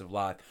fact of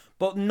life.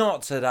 But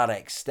not to that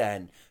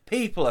extent.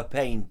 People are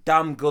paying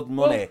damn good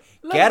money.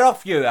 Well, Get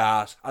off your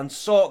ass and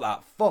sort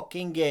that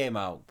fucking game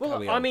out.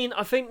 Well, I mean,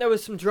 I think there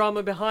was some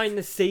drama behind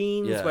the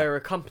scenes Yeah. where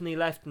a company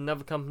left and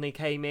another company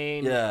came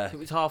in. Yeah. It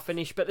was half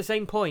finished. But at the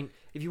same point,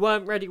 if you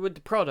weren't ready with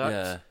the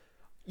product,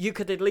 you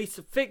could at least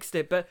have fixed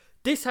it. But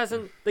this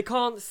hasn't... They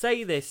can't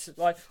say this.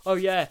 Like, oh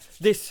yeah,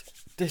 this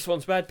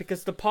one's bad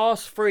because the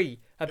past 3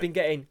 have been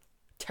getting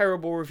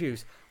terrible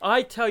reviews.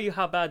 I tell you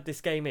how bad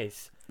this game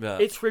is. Yeah.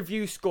 Its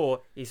review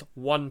score is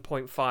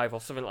 1.5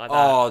 or something like that.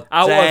 Oh,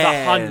 out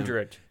damn. of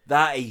 100.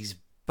 That is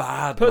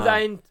bad, Put man.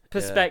 that in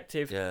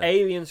perspective. Yeah.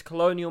 Aliens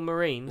Colonial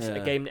Marines, Yeah.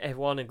 a game that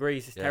everyone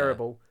agrees is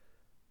terrible,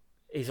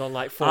 is on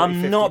like 40,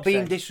 I'm not 50%.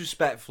 being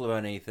disrespectful or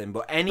anything,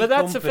 but any But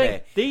that's company... the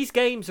thing. These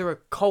games are a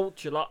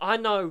culture. Like, I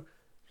know,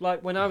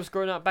 like when I was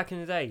growing up back in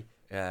the day,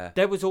 Yeah.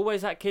 there was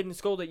always that kid in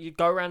school that you'd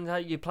go around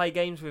and you'd play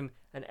games with him,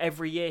 and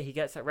every year he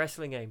gets that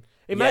wrestling game.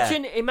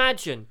 Imagine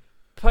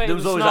putting There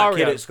was the always scenario.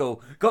 that kid at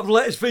school. Got the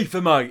latest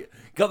FIFA, mate.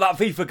 Got that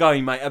FIFA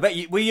going, mate. I bet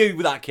you... Were you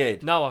with that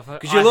kid? No,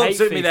 Because you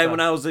looked at me then when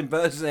I was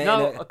impersonating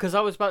No, it. because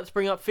I was about to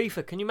bring up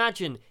FIFA. Can you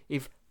imagine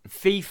if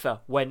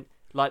FIFA went,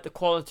 like the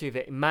quality of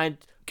it, Can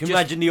you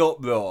imagine the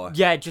uproar?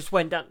 Yeah, just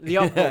went down the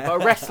uproar.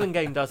 But a wrestling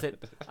game does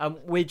it, and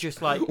we're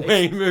just like,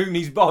 Wayne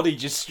Rooney's body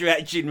just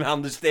stretching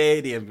around the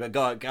stadium. But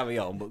go on, carry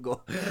on, but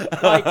go.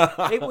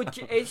 like it would.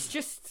 It's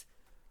just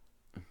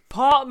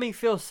part of me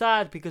feels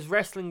sad because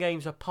wrestling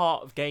games are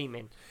part of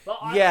gaming.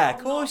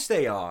 Of course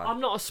they are. I'm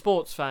not a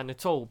sports fan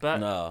at all, but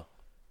No.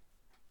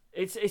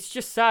 it's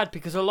just sad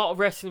because a lot of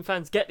wrestling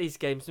fans get these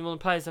games and want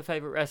to play as their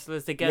favourite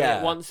wrestlers. They get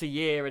it once a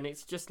year, and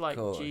it's just like,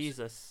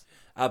 Jesus.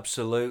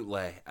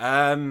 Absolutely.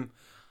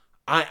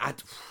 I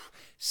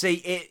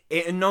see.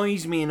 It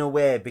annoys me in a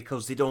way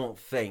because they don't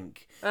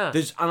think.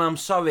 And I'm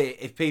sorry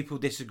if people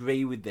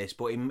disagree with this,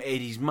 but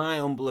it is my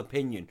humble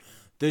opinion.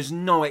 There's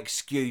no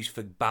excuse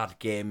for bad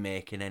game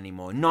making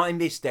anymore. Not in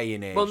this day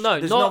and age. Well, no,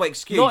 there's no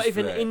excuse. Not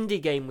even for an indie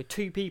game with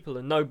 2 people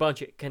and no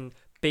budget can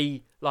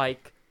be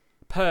like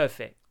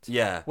perfect.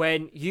 Yeah.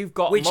 When you've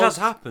got has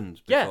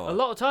happened before. Yeah, a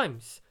lot of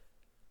times.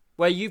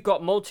 Where you've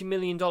got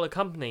multi-million-dollar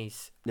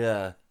companies.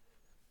 Yeah.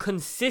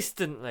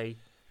 Consistently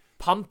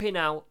pumping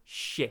out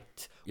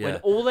shit. Yeah. When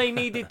all they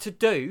needed to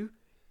do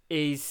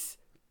is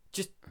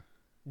just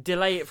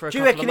delay it for a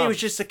couple of months. Do you reckon it was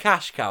just a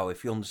cash cow,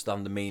 if you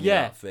understand the meaning of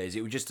that phrase?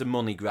 It was just a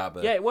money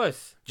grabber. Yeah, it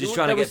was. Just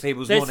trying to get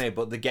people's money,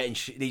 but they're getting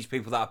these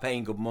people that are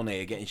paying good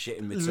money are getting shit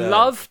in return.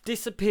 Love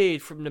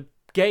disappeared from the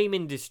game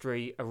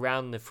industry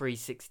around the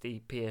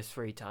 360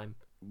 PS3 time.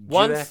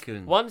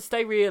 Once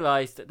they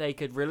realised that they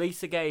could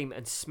release a game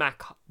and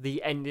smack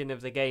the ending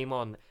of the game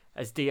on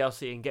as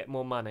DLC and get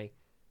more money.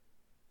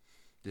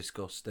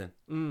 Disgusting.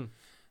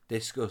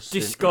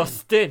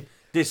 Disgusting.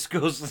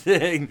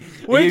 Disgusting.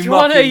 Which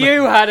one of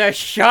you had a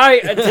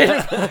shite?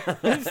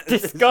 It's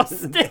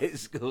disgusting.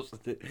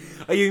 Disgusting.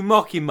 Are you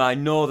mocking my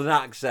northern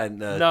accent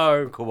there?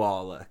 No.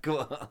 Koala.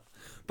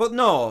 But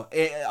no,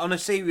 on a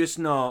serious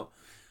note,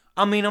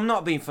 I mean, I'm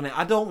not being funny.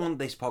 I don't want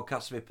this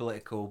podcast to be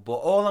political, but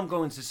all I'm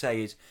going to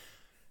say is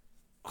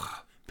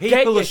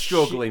people are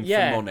struggling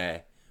for money,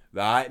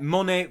 right?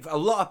 Money, a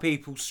lot of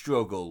people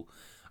struggle.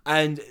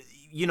 And,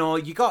 you know,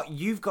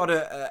 you've got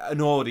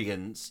an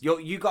audience.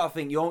 You got to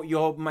think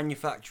you're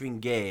manufacturing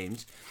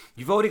games.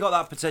 You've already got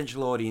that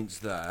potential audience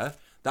there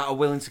that are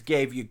willing to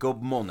give you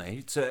good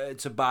money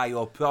to buy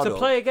your product. To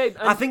play a game.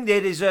 I think they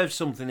deserve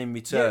something in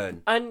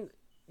return. Yeah, and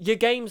your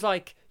games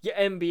like your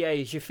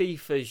NBAs, your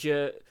FIFAs,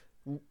 your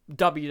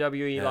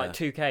WWE like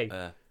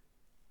 2K.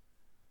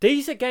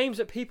 These are games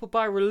that people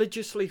buy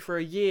religiously for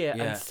a year,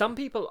 and some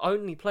people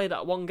only play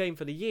that one game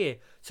for the year.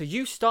 So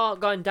you start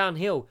going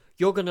downhill,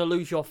 you're going to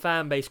lose your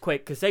fan base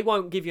quick because they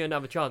won't give you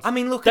another chance. I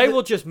mean, look, they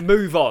will just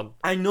move on.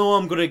 I know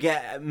I'm going to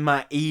get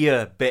my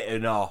ear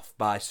bitten off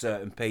by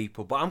certain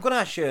people, but I'm going to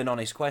ask you an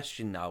honest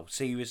question now,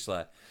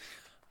 seriously.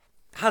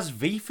 Has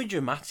FIFA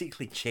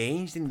dramatically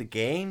changed in the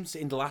games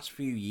in the last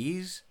few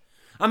years?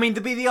 I mean,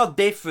 there'd be the odd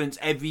difference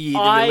every year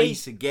they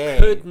release a game. I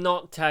could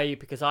not tell you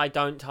because I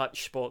don't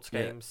touch sports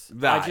games.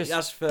 Right,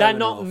 that's fair They're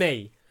enough. not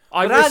me.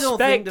 I don't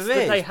think there that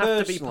is, they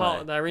have to be personally.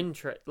 part of their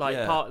interest, part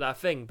of their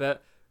thing.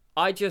 But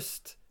I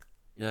just,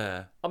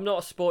 I'm not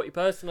a sporty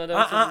person. I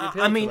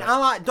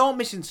don't. Don't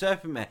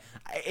misinterpret me.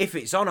 If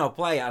it's on, I'll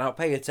play it, and I'll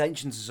pay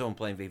attention to someone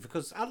playing FIFA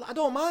because I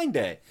don't mind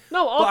it.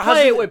 No, I'll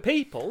play it with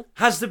people.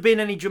 Has there been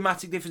any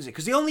dramatic differences?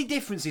 Because the only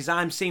differences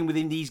I'm seeing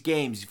within these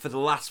games for the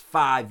last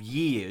 5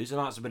 years, and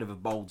that's a bit of a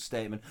bold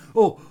statement.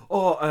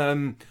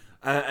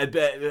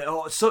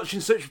 Such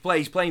and such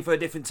plays playing for a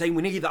different team.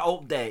 We need that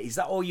update. Is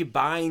that all you're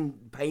paying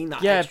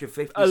that extra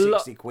 50,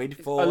 60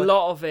 quid for? A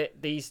lot of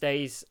it these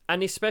days,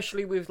 and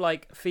especially with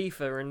like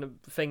FIFA and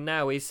the thing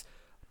now is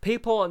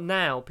people are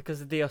now,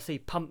 because of DLC,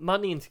 pump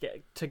money in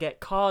to get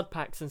card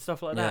packs and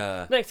stuff like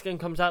that. Next game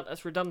comes out,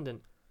 that's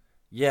redundant.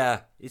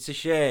 Yeah, it's a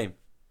shame.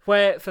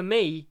 Where for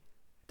me,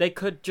 they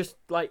could just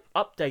like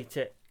update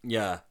it.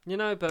 Yeah. You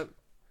know, but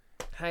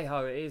hey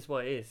ho, it is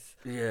what it is.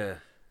 Yeah.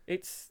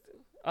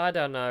 I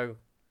don't know.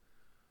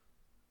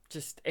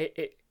 Just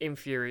it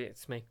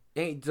infuriates me.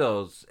 It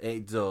does.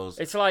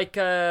 It's like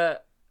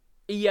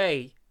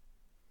EA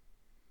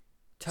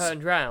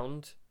turned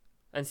round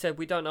and said,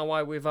 we don't know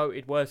why we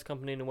voted worst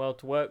company in the world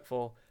to work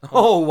for.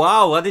 Oh,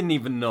 wow, I didn't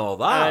even know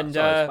that.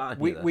 And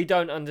we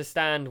don't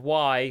understand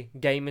why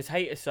gamers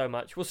hate us so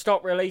much. We'll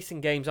stop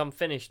releasing games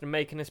unfinished and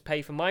making us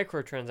pay for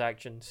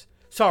microtransactions.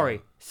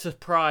 Sorry,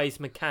 surprise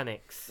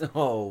mechanics.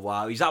 Oh,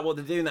 wow. Is that what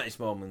they're doing at this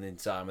moment in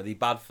time? Are they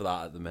bad for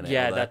that at the minute?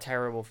 Yeah, they're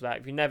terrible for that.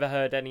 If you've never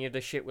heard any of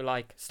the shit with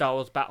like Star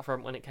Wars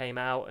Battlefront when it came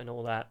out and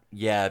all that.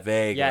 Yeah,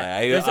 vaguely.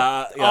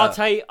 Yeah.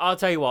 I'll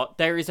tell you what.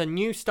 There is a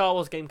new Star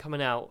Wars game coming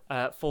out,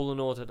 Fallen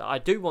Order, that I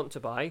do want to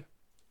buy.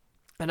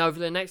 And over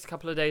the next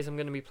couple of days, I'm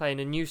going to be playing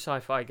a new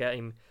sci-fi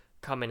game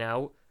coming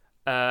out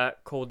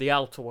called The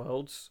Outer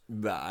Worlds.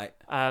 Right.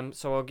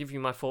 So I'll give you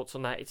my thoughts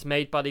on that. It's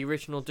made by the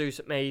original dudes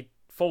that made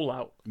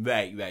Fallout.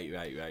 Right,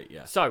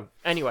 yeah. So,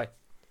 anyway.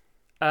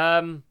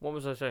 What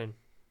was I saying?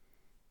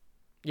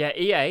 Yeah,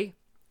 EA.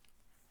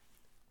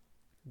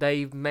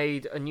 They've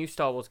made a new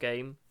Star Wars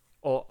game,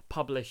 or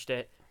published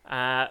it.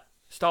 Star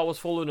Wars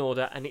Fallen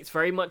Order, and it's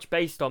very much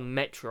based on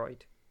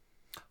Metroid.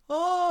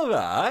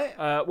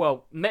 Alright.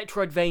 Well,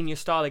 Metroidvania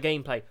style of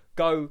gameplay.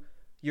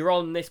 You're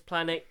on this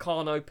planet,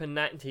 can't open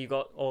that until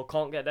you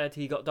can't get there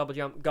till you got double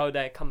jump, go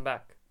there, come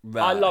back.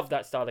 Right. I love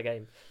that style of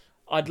game.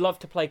 I'd love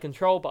to play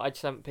Control, but I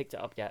just haven't picked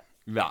it up yet.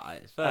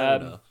 Right, fair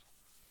enough.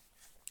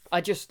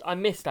 I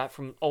miss that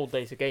from old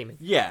days of gaming.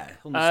 Yeah,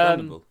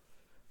 understandable.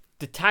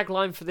 The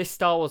tagline for this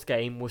Star Wars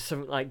game was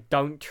something like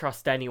 "Don't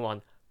trust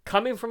anyone,"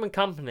 coming from a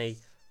company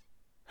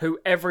who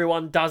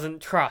everyone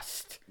doesn't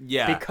trust.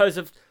 Yeah. Because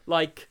of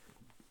like,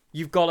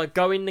 you've got to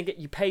go in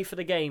you pay for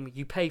the game,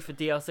 you pay for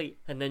DLC,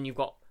 and then you've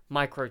got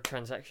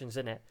microtransactions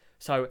in it.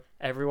 So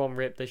everyone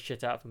ripped the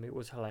shit out of them. It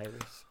was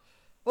hilarious.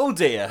 Oh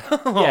dear.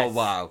 Oh Yes.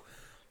 wow.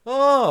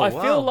 Oh, I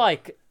wow. feel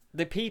like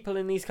the people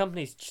in these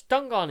companies just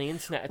don't go on the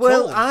internet at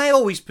Well, all. I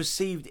always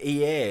perceived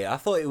EA. I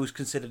thought it was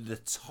considered the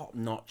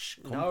top-notch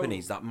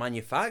companies that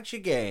manufacture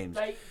games.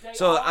 They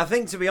So are. I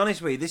think, to be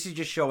honest with you, this is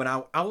just showing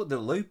how out of the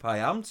loop I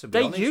am. To be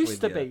They honest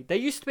used with to you. be. They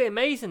used to be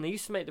amazing. They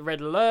used to make the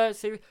Red Alert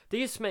series. They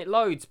used to make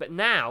loads, but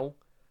now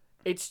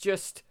it's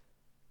just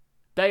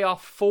they are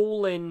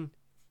falling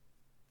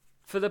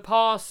for the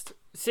past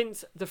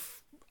since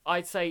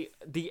I'd say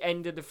the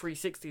end of the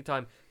 360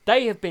 time.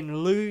 They have been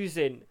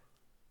losing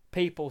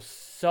people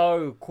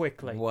so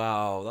quickly.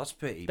 Wow, that's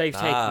pretty. They've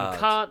bad. taken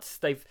cuts.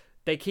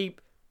 They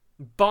keep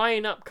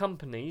buying up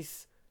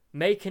companies,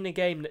 making a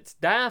game that's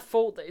their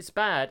fault that it's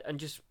bad, and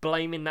just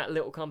blaming that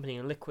little company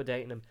and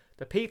liquidating them.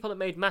 The people that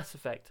made Mass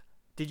Effect.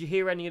 Did you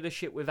hear any of the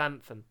shit with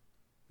Anthem?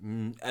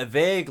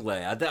 Vaguely.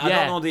 I don't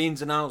know the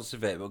ins and outs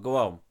of it, but go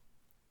on.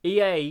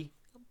 EA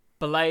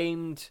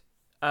blamed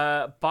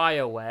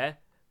BioWare,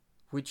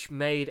 which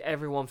made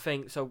everyone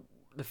think, so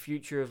the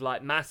future of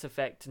like Mass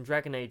Effect and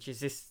Dragon Age, is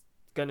this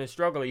gonna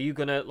struggle? Are you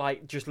gonna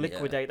like just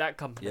liquidate that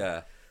company?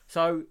 Yeah.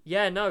 So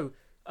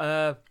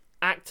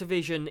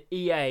Activision,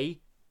 EA,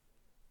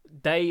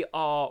 they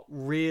are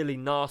really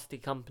nasty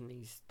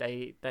companies.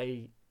 They're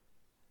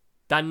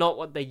not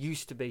what they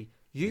used to be.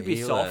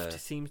 Ubisoft Really?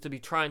 seems to be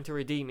trying to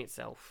redeem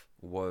itself.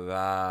 Well,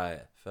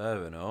 right.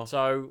 Fair enough.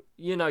 So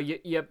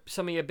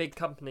some of your big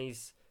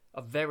companies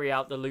are very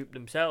out the loop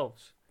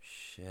themselves.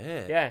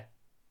 Shit. Yeah.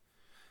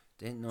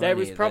 Didn't know There any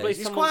was of probably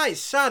this. someone- It's quite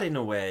sad in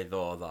a way,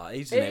 though, that,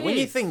 isn't it? It When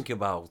you is. think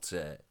about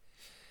it.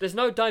 There's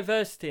no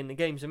diversity in the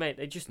games they make.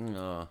 They just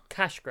No.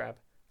 cash grab.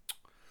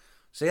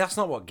 See, that's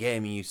not what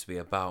gaming used to be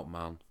about,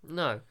 man.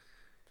 No.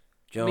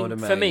 Do you know what I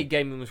mean? For me,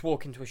 gaming was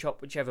walk into a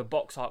shop, whichever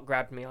box art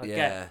grabbed me, I'd yeah.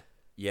 get.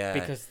 Yeah.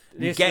 Because You're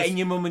this getting was-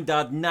 your mum and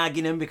dad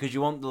nagging them because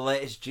you want the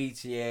latest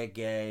GTA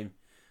game.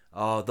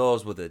 Oh,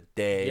 those were the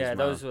days, Yeah, man.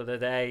 those were the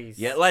days.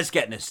 Yeah, let's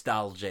get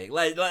nostalgic.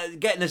 Let's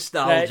get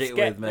nostalgic Let's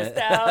get with me.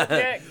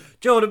 nostalgic.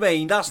 Do you know what I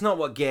mean? That's not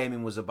what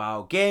gaming was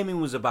about.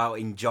 Gaming was about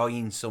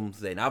enjoying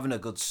something, having a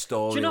good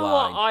storyline. Do you know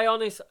what I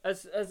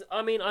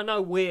I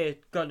know we're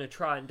gonna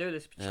try and do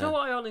this, but do you know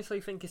what I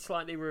honestly think is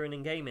slightly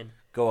ruining gaming?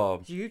 Go on.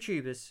 It's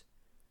YouTubers.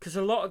 Because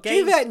a lot of Do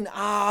you games, reckon?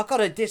 I've got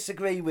to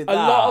disagree with a that.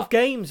 lot of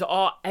games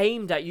are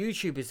aimed at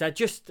YouTubers. They're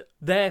just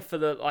there for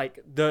the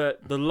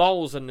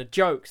lols and the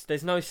jokes.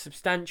 There's no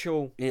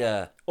substantial,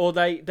 Yeah. or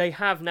they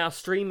have now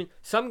streaming.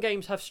 Some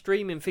games have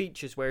streaming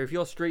features where if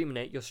you're streaming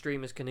it, your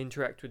streamers can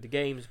interact with the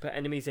games, put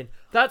enemies in.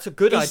 That's a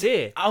good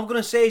idea. I'm going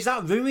to say, is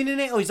that ruining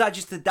it, or is that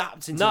just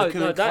adapting to the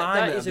current that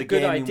climate is of a the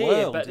good gaming idea.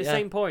 world? But at the Yeah.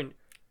 same point,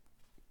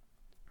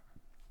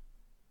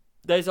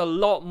 there's a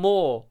lot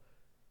more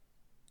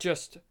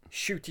just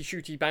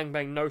shooty bang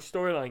bang no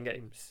storyline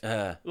games.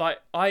 Like,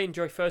 I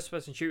enjoy first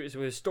person shooters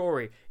with a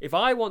story. If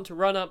I want to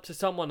run up to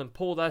someone and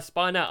pull their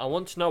spine out, I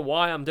want to know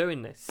why I'm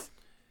doing this.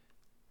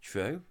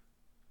 True.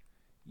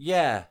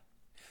 Yeah.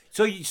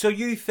 So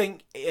you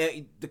think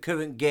the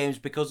current games,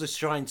 because they're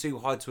trying too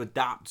hard to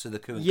adapt to the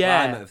current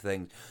climate of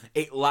things,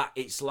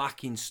 it's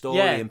lacking story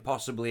and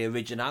possibly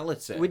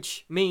originality.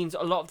 Which means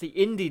a lot of the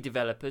indie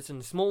developers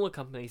and the smaller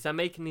companies that are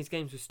making these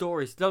games with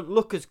stories don't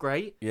look as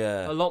great.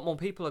 Yeah. A lot more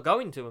people are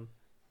going to them.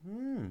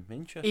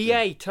 Interesting.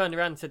 EA turned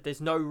around and said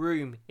there's no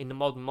room in the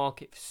modern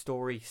market for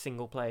story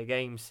single-player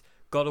games.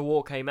 God of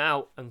War came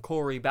out and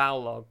Cory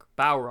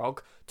Balrog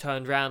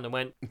turned around and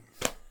went,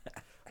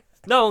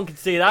 no one can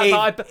see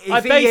that, but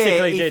I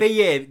basically did. If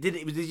EA,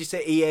 did you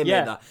say EA Yeah.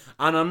 made that?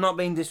 And I'm not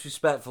being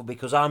disrespectful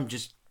because I'm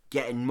just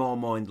getting more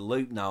and more in the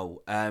loop now.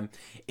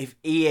 If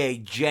EA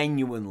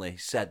genuinely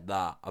said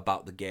that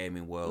about the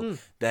gaming world,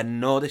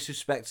 then no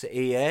disrespect to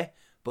EA,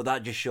 but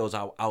that just shows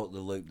how out the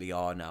loop they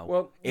are now.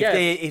 Well,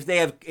 if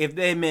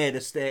they made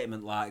a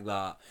statement like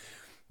that,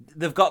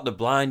 they've got the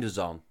blinders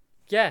on.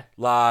 Yeah,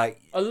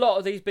 Like, a lot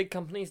of these big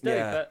companies do.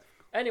 Yeah. But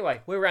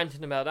anyway, we're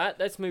ranting about that.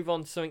 Let's move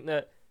on to something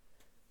that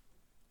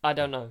I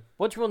don't know.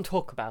 What do you want to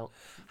talk about?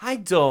 I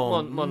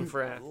don't. One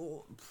for it.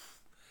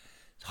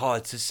 It's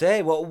hard to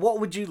say. What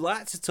would you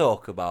like to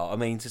talk about? I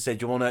mean, do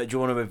you want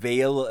to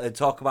reveal,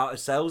 talk about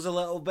ourselves a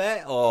little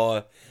bit,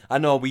 or I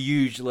know we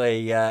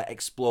usually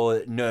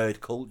explore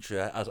nerd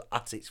culture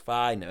at its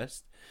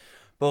finest,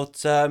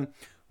 but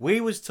we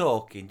was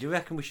talking. Do you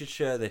reckon we should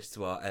share this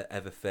to our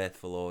ever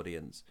faithful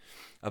audience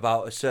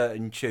about a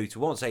certain tutor?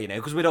 We won't say your name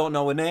because we don't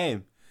know her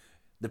name.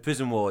 The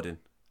prison warden.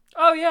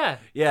 Oh yeah,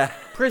 Yeah.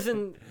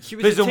 prison. She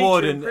was Prison a teacher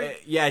warden. in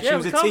She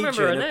was we a can't teacher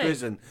remember her in a name.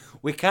 prison.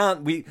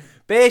 We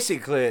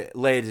basically,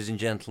 ladies and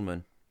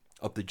gentlemen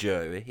of the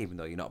jury, even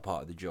though you're not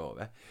part of the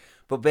jury,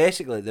 but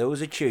basically there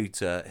was a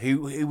tutor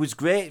who was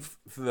great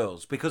for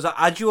us because,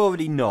 as you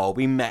already know,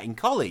 we met in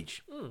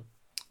college.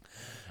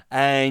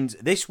 And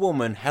this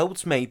woman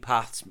helped me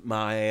pass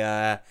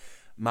my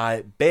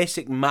my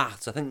basic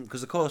maths, I think,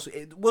 because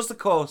the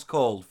course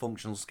called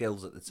Functional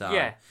Skills at the time.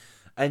 Yeah.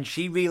 And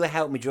she really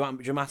helped me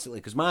dramatically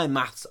because my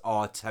maths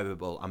are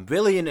terrible. I'm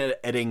brilliant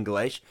at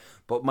English,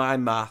 but my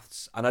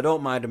maths, and I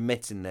don't mind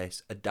admitting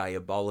this, are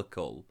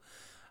diabolical.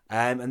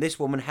 And this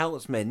woman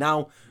helps me.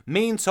 Now,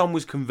 me and Tom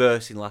was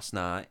conversing last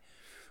night.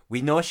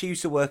 We know she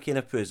used to work in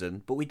a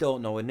prison, but we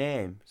don't know her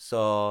name.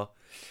 So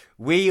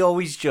we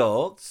always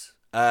joked.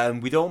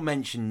 We don't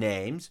mention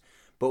names,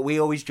 but we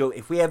always joke,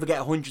 if we ever get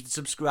 100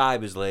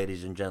 subscribers,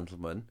 ladies and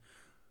gentlemen,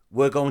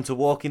 we're going to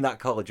walk in that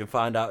college and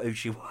find out who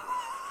she was.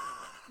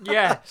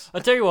 Yeah, I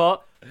tell you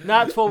what,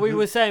 that's what we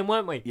were saying,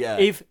 weren't we? Yeah.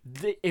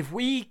 If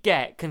we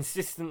get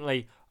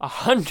consistently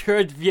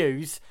 100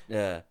 views,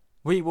 Yeah.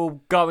 we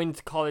will go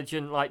into college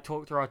and like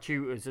talk to our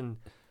tutors and,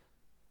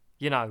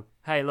 you know,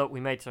 hey, look, we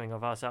made something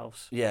of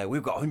ourselves. Yeah,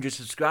 we've got 100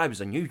 subscribers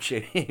on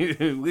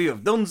YouTube. We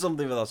have done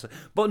something with us.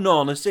 But no,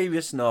 on a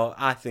serious note,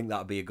 I think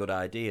that'd be a good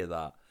idea,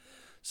 that.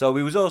 So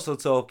we was also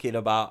talking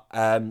about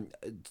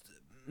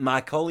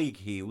my colleague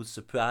here was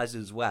surprised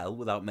as well,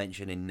 without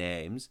mentioning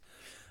names,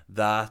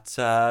 that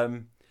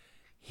I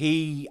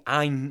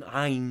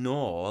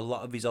know a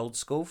lot of his old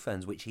school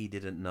friends, which he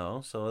didn't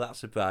know. So that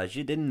surprised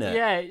you, didn't it?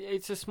 Yeah,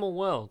 it's a small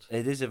world.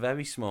 It is a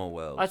very small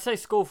world. I'd say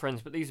school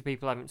friends, but these are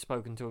people I haven't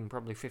spoken to in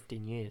probably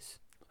 15 years.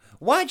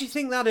 Why do you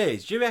think that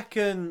is? Do you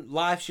reckon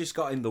life's just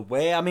got in the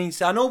way? I mean,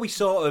 so I know we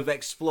sort of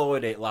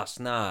explored it last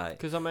night.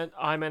 Because I'm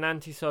an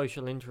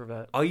antisocial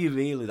introvert. Are you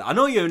really? I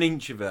know you're an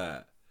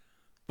introvert,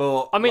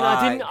 but I mean,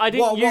 like, I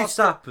didn't used what's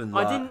to, happened?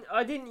 Like?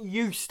 I didn't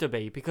used to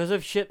be because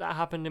of shit that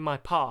happened in my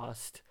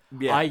past.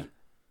 Yeah.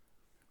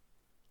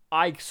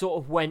 I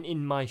sort of went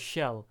in my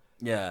shell.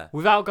 Yeah.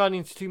 Without going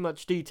into too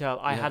much detail,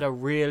 I Yeah. had a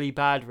really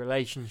bad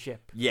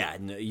relationship. Yeah,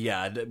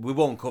 we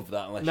won't cover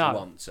that unless No. you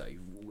want to.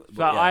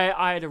 But yeah.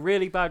 I had a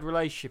really bad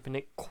relationship and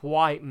it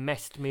quite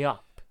messed me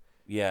up.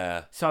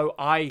 Yeah. So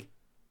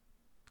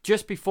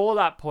just before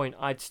that point,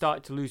 I'd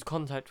started to lose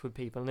contact with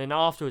people. And then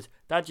afterwards,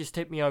 that just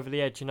tipped me over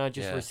the edge and I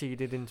just Yeah.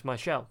 receded into my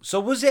shell.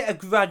 So was it a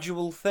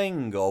gradual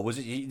thing, or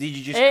did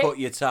you just cut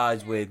your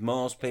ties with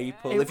most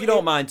people? If you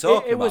don't mind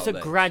talking it was about a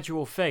this.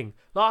 gradual thing.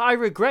 Like, I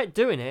regret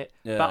doing it,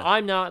 Yeah. but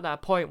I'm now at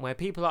that point where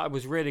people that I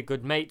was really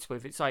good mates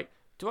with, it's like,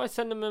 do I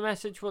send them a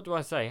message? What do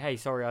I say? Hey,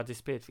 sorry, I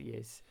disappeared for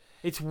years.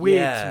 It's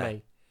weird Yeah. to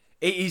me.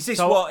 Is this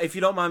So- what, if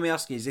you don't mind me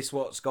asking, is this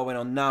what's going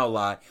on now?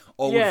 Like,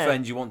 old Yeah.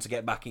 friends you want to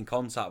get back in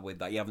contact with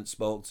that you haven't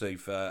spoke to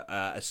for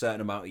a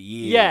certain amount of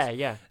years?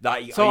 Yeah.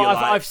 That, So are you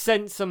I've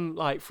sent some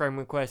like friend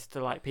requests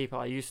to like people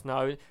I used to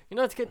know,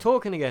 to get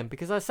talking again,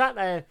 because I sat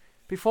there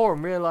before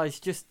and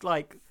realised just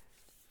like,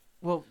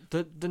 well,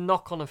 the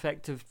knock-on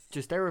effect of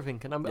just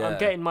everything, and I'm Yeah.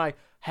 getting my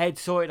head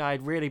sorted. I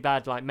had really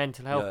bad like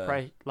mental health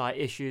Yeah. like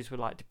issues with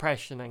like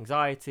depression,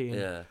 anxiety, and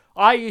Yeah.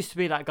 I used to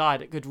be that guy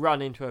that could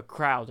run into a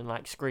crowd and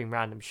like scream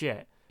random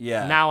shit.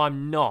 Yeah. Now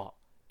I'm not.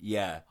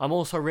 Yeah. I'm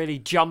also really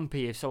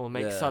jumpy if someone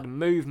makes Yeah. sudden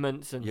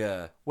movements, and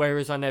Yeah.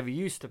 whereas I never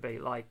used to be.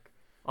 Like,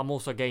 I'm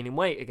also gaining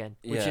weight again,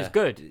 which Yeah. is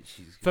good.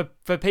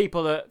 For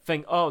people that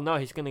think, oh no,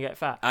 he's going to get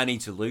fat. I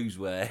need to lose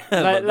weight.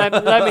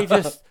 let me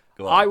just.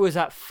 Go on. I was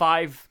at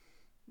 5,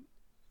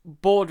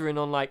 bordering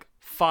on like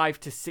 5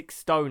 to 6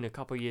 stone a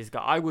couple of years ago.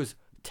 I was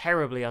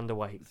terribly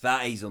underweight.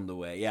 That is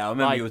underweight. Yeah, I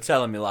remember Like- you were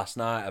telling me last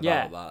night about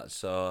Yeah. that.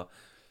 So,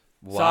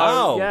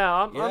 wow. yeah,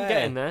 I'm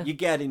getting there. You're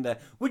getting there.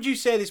 Would you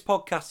say this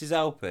podcast is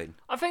helping?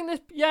 I think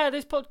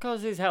this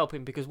podcast is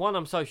helping because 1,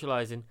 I'm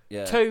socialising.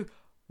 Yeah. 2,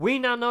 we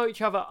now know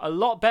each other a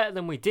lot better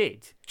than we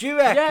did. Do you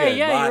reckon?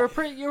 Yeah,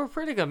 Like- you're a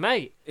pretty good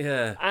mate.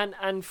 Yeah.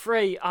 And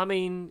 3, I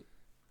mean,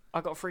 I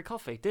got free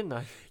coffee, didn't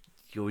I?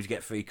 You always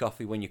get free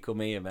coffee when you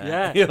come here, man.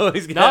 Yeah. You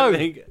always get No.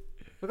 me.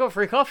 I got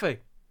free coffee.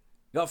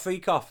 Got free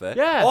coffee?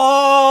 Yeah.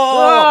 Oh,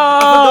 I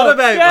forgot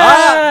about yeah.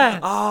 that.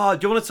 Oh,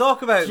 do you want to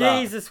talk about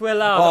that? Jesus, we're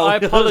loud. Oh. I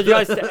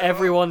apologise to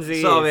everyone's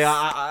ears. Sorry,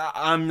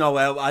 I'm no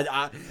help.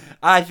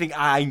 I think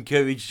I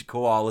encouraged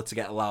Koala to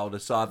get louder,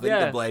 so I think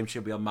Yeah. the blame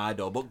should be on my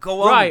door. But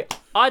go on. Right,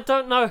 I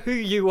don't know who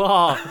you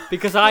are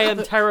because I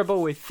am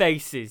terrible with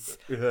faces.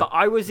 But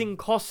I was in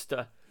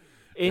Costa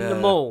in the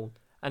Yeah. mall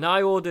and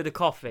I ordered a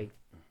coffee.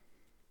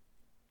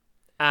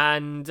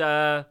 And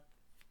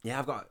Yeah,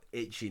 I've got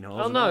itchy nose.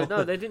 oh and no,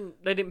 all. they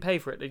didn't pay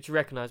for it. They just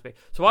recognised me.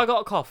 So I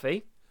got a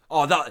coffee.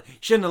 Oh, that you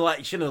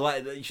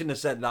shouldn't have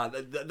said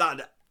that.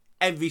 That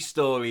every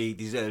story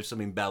deserves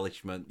some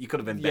embellishment. You could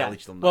have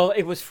embellished on that. Well,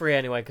 it was free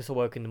anyway because I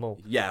work in the mall.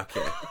 Yeah,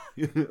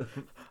 okay.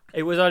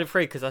 It was only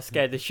free because I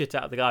scared the shit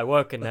out of the guy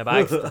working there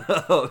by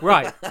accident.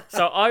 Right,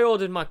 so I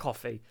ordered my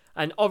coffee,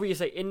 and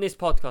obviously in this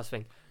podcast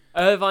thing,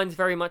 Irvine's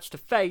very much the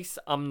face,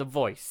 I'm the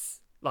voice.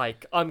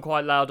 Like, I'm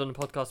quite loud on the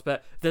podcast,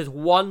 but there's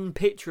one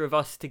picture of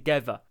us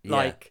together. Yeah.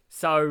 Like,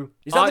 so...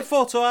 Is that the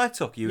photo I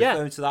took? You Yeah.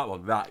 referring to that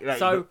one? Right.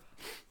 So,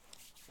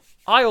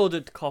 I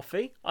ordered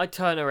coffee, I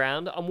turn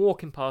around, I'm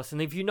walking past,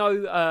 and if you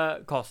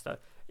know Costa,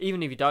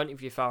 even if you don't,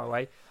 if you're far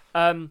away,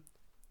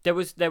 there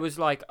was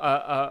like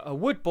a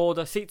wood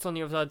border, seats on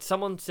the other side.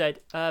 Someone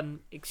said,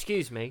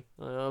 excuse me.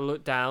 I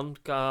looked down,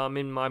 I'm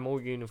in my mall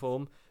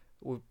uniform.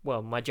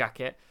 my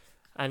jacket,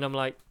 and I'm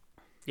like,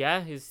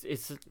 yeah,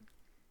 it's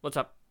what's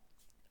up?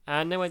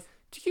 And they went,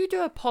 do you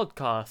do a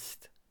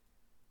podcast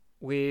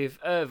with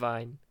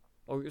Irvine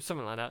or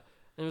something like that?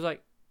 And I was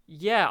like,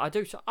 yeah, I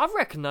do. So I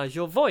recognise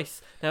your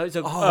voice. Now it's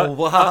a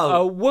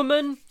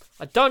woman.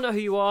 I don't know who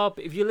you are,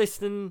 but if you're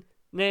listening,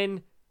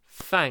 then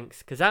thanks,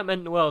 because that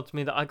meant the world to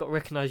me that I got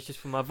recognised just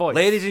for my voice.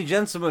 Ladies and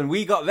gentlemen,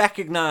 we got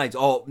recognised.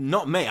 Oh,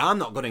 not me. I'm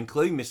not going to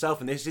include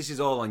myself in this. This is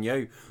all on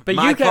you. But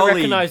you get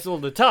recognised all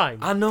the time.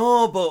 I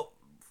know, but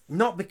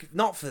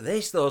not for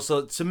this though.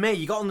 So to me,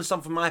 you got to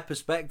understand from my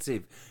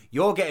perspective,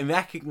 you're getting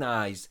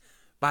recognised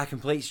by a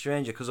complete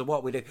stranger because of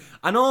what we do.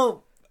 I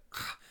know.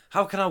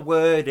 How can I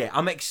word it?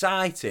 I'm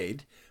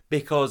excited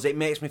because it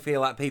makes me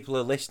feel like people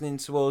are listening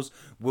to us.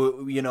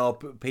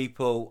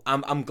 People.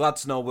 I'm glad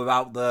to know we're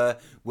out there.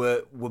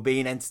 We're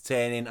being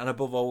entertaining, and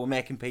above all, we're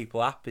making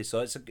people happy. So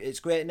it's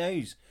great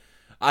news.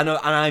 I know,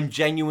 and I'm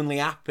genuinely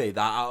happy that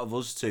out of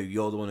us two,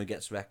 you're the one who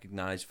gets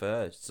recognised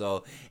first.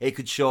 So it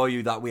could show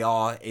you that we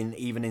are,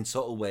 even in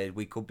subtle ways,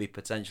 we could be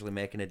potentially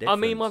making a difference. I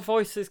mean, my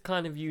voice is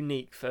kind of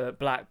unique for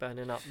Blackburn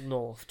and up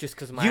north, just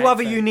because of my You accent.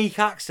 have a unique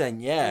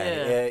accent,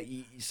 yeah.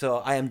 So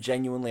I am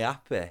genuinely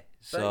happy.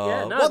 So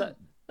yeah,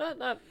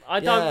 no, I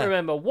don't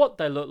remember what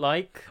they look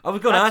like. I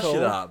was going to ask you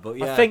that, but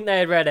yeah. I think they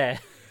had red hair.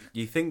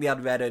 You think they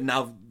had red hair?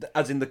 Now,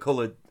 as in the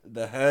colour,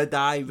 the hair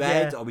dye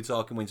red? Yeah. Or are we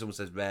talking when someone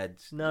says red?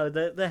 No,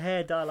 the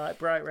hair dye like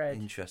bright red.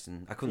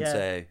 Interesting. I couldn't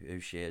say who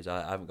she is.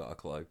 I haven't got a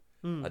clue.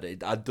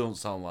 I don't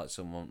sound like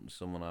someone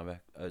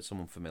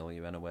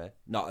familiar anyway.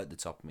 Not at the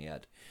top of my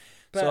head.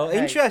 But, so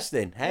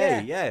interesting.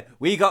 Hey, yeah.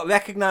 We got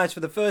recognised for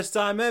the first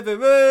time ever.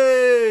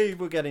 Hey,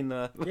 we're getting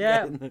there.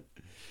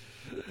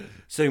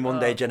 Soon one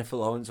day Jennifer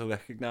Lawrence will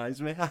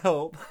recognise me, I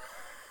hope.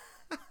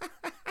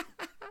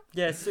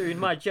 Yeah, soon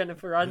my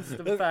Jennifer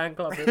Aniston fan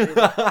club will be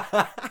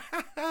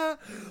there.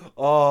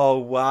 Oh,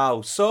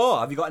 wow. So,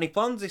 have you got any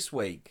plans this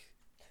week?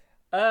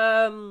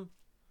 No,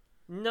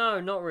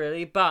 not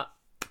really. But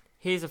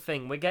here's the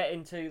thing. We're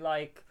getting to,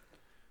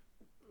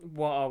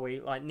 what are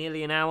we?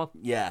 Nearly an hour?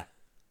 Yeah.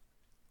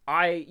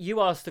 You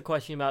asked a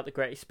question about the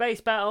Great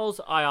Space Battles.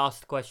 I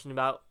asked a question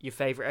about your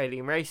favourite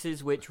alien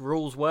races, which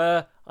rules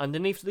were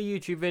underneath the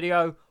YouTube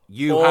video.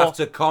 You have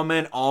to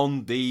comment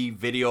on the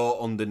video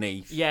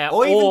underneath. Yeah.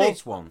 Or even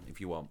this one, if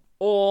you want.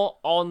 Or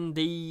on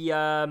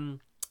the,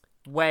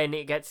 when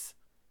it gets,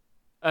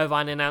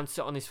 Irvine announced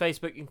it on his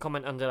Facebook, you can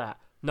comment under that.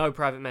 No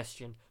private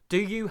messaging. Do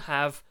you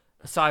have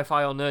a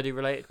sci-fi or nerdy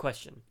related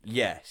question?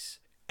 Yes.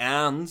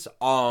 And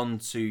on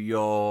to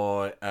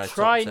your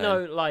try top 10.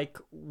 No,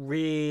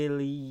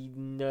 really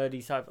nerdy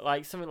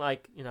sci-fi. Something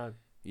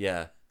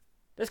Yeah.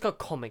 Let's go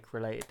comic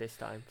related this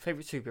time.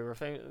 Favorite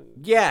superhero?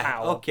 Yeah,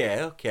 power.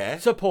 Okay.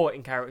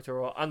 Supporting character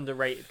or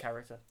underrated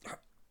character.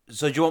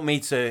 So do you want me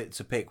to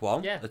pick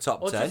one? Yeah. The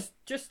top 10? Or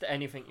just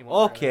anything you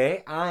want.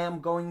 Okay, I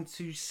am going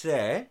to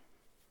say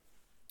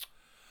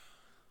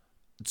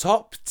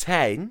top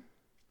 10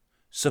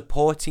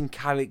 supporting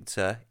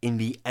character in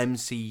the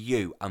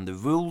MCU, and the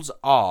rules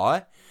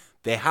are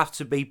they have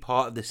to be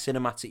part of the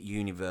cinematic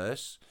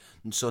universe,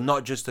 so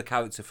not just a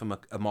character from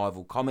a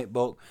Marvel comic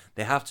book.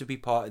 They have to be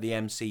part of the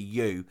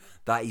MCU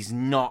that is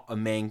not a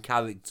main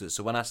character.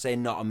 So when I say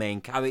not a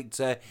main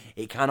character,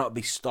 it cannot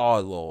be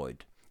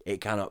Star-Lord, it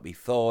cannot be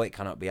Thor, it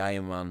cannot be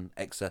Iron Man,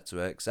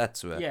 etc,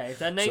 etc. Yeah, if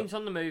their name's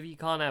on the movie, you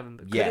can't have them.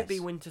 But could it be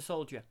Winter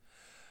Soldier?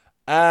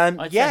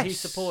 I'd say he's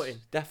supporting.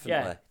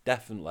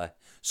 Definitely.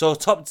 So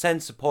top 10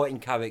 supporting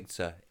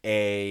character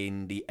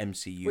in the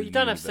MCU. Well, you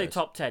don't have to say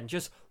top 10.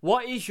 Just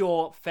what is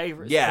your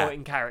favourite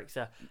supporting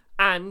character?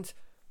 And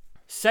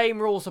same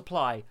rules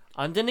apply.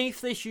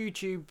 Underneath this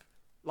YouTube,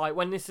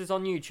 when this is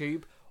on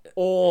YouTube,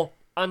 or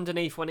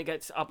underneath when it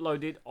gets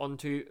uploaded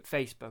onto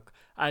Facebook.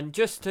 And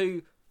just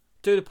to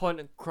do the point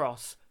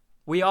across,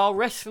 we are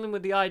wrestling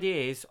with the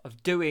ideas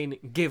of doing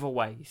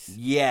giveaways.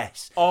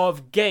 Yes.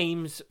 Of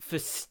games for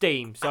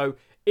Steam. So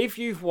if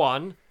you've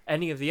won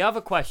any of the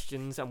other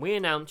questions and we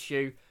announce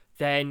you,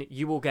 then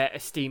you will get a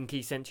Steam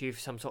key sent to you for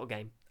some sort of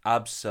game.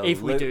 Absolutely.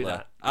 If we do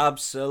that.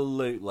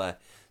 Absolutely.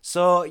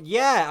 So,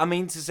 yeah, I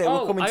mean, to say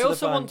we're coming to the I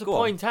also want to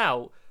point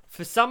out,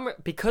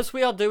 because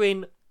we are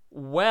doing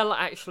well,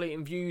 actually,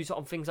 in views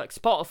on things like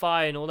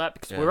Spotify and all that,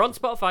 because we're on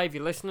Spotify. If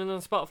you're listening on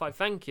Spotify,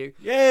 thank you.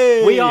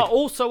 Yay! We are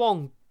also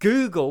on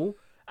Google,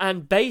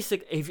 and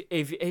if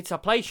it's a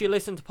place you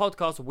listen to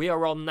podcasts, we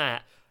are on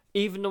that.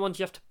 Even the ones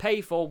you have to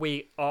pay for,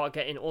 we are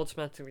getting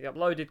automatically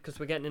uploaded because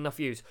we're getting enough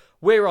views.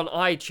 We're on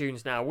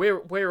iTunes now.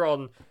 We're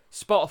on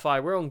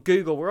Spotify. We're on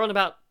Google. We're on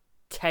about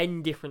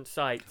 10 different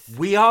sites.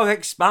 We are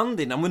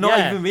expanding, and we're not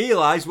even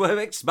realise we're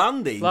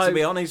expanding, to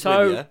be honest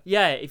with you.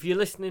 Yeah, if you're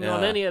listening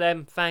on any of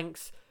them,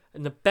 thanks.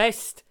 And the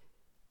best,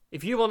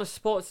 if you want to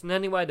support us in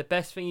any way, the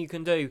best thing you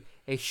can do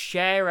is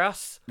share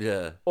us.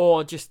 Yeah.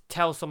 Or just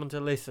tell someone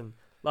to listen.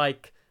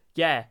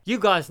 Yeah, you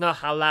guys know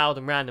how loud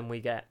and random we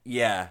get.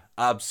 Yeah,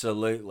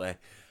 absolutely.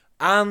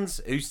 And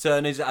whose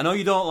turn is it? I know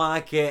you don't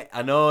like it.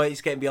 I know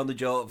it's getting beyond the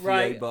joke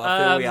for you, but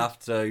I feel we have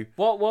to.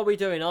 What are we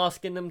doing?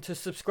 Asking them to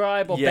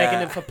subscribe or begging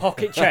them for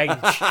pocket change?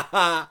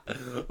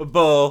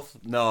 Both.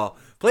 No.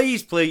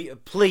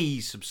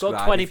 Please subscribe.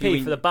 Got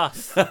 20p for the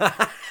bus.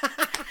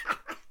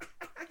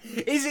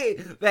 Is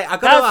it? Mate, I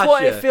gotta That's ask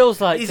what you, it feels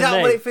like Is to that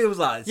me. what it feels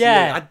like? to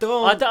Yeah. you?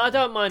 I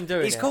don't mind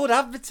doing It's it. called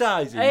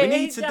advertising. It We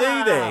need is to do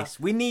that. this.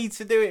 We need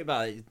to do it,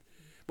 mate.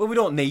 Well, we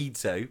don't need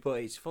to, but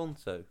it's fun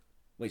to.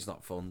 Well, it's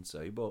not fun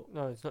to, but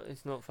No,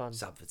 it's not fun.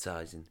 it's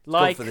advertising. It's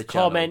Like, good for the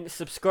channel. comment,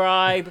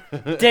 subscribe,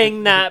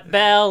 ding that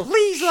bell.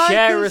 Please like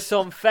share us. us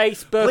on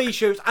Facebook. Please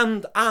show us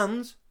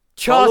and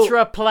Charter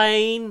a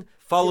plane.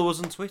 follow us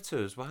on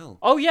Twitter as well.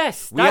 Oh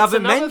yes, We that's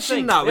haven't another mentioned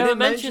thing. that. We haven't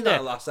didn't mention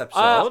that it. last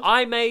episode.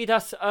 I made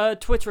us a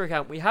Twitter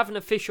account. We have an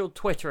official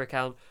Twitter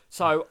account.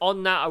 So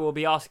on that, I will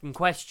be asking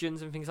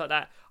questions and things like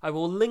that. I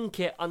will link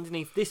it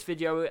underneath this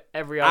video,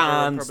 every other,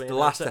 And probably the another.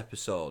 last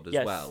episode as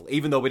Yes. well.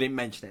 Even though we didn't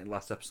mention it in the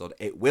last episode,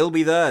 it will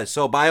be there.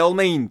 So by all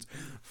means,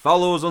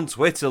 follow us on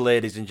Twitter,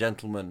 ladies and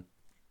gentlemen.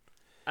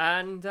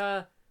 And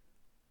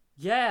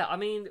yeah, I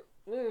mean,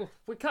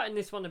 we're cutting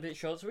this one a bit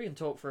short, so we can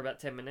talk for about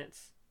 10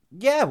 minutes.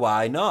 Yeah,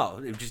 why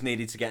not? We just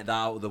needed to get that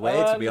out of the way,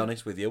 to be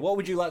honest with you. What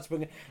would you like to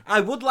bring? I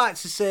would like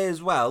to say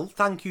as well,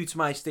 thank you to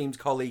my esteemed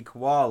colleague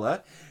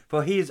Koala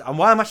for his. And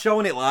why am I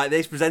showing it like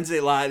this, presenting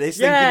it like this,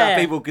 thinking that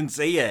people can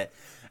see it?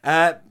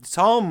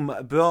 Tom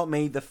brought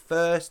me the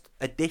first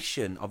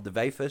edition of the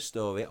very first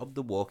story of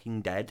The Walking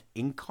Dead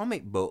in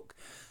comic book.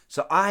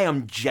 So I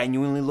am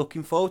genuinely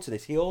looking forward to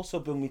this. He also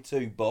brought me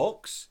 2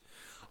 books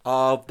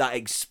that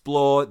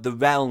explore the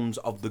realms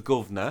of the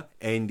Governor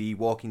in the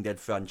Walking Dead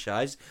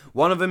franchise.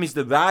 One of them is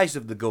The Rise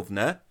of the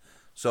Governor.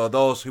 So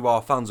those who are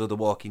fans of The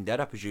Walking Dead,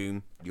 I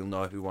presume you'll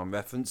know who I'm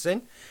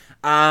referencing.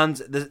 And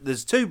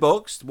there's 2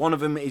 books. One of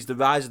them is The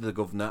Rise of the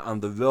Governor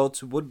and The Road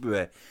to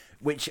Woodbury,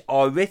 which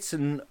are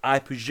written, I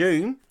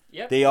presume,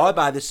 they are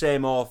by the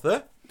same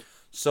author.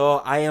 So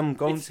I am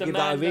going to give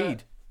that a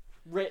read.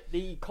 Writ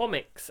the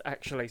comics,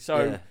 actually.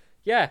 So,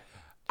 yeah.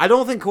 I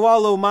don't think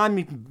Koala will mind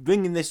me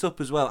bringing this up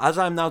as well. As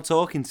I'm now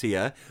talking to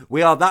you,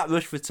 we are that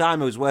rushed for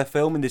time as we're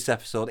filming this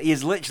episode. He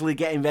is literally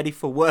getting ready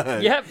for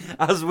work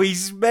as we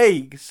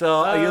speak. So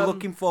are you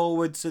looking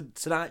forward to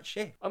tonight's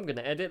shift? I'm going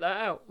to edit that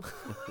out.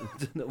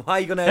 Why are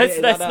you going to edit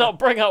that Let's out? not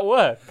bring up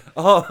work.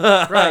 Oh,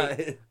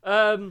 Right.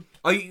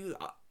 Are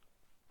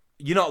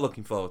you're not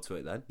looking forward to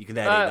it then? You can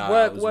edit that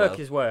out as work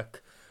well. is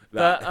work.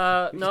 Right.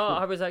 But no,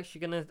 I was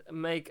actually going to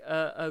make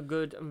a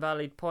good and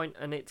valid point,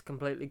 and it's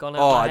completely gone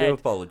out Oh, my I head. do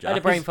apologise. I had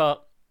a brain fart.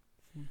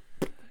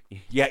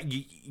 Yeah,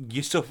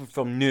 you suffer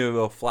from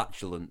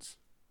neuroflatulence.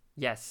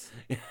 Yes.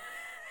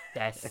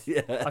 Yes.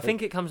 Yeah. I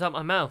think it comes out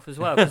my mouth as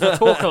well, because I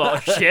talk a lot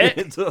of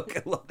shit.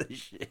 Talk a lot of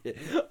shit.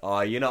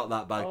 Oh, you're not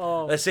that bad.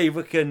 Oh. Let's see if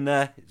we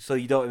can. So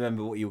you don't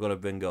remember what you were going to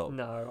bring up?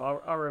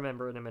 No, I'll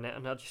remember in a minute,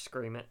 and I'll just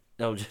scream it.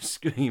 I'll just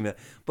scream it.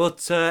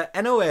 But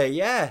anyway,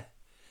 yeah.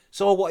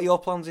 So what are your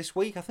plans this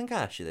week? I think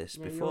I asked you this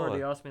Yeah, you before.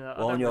 already asked me that.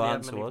 Well, I don't your really have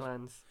answer many was?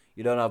 plans.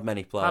 You don't have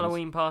many plans.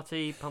 Halloween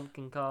party,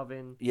 pumpkin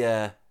carving.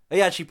 Yeah. Are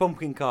you actually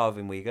pumpkin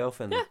carving with your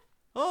girlfriend? Yeah.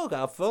 Oh,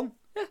 gotta have fun.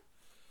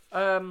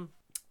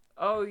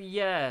 Oh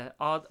yeah,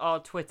 our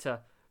Twitter.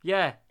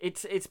 Yeah,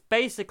 it's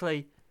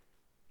basically,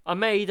 I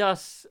made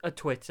us a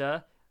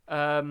Twitter.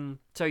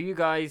 So you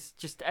guys,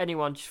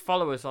 anyone, just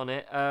follow us on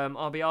it.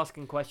 I'll be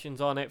asking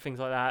questions on it, things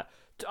like that.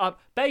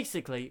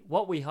 Basically,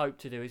 what we hope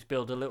to do is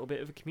build a little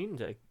bit of a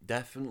community.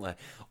 Definitely.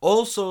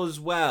 Also, as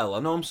well, I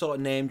know I'm sort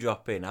of name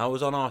dropping. I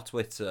was on our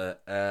Twitter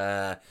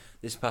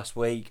this past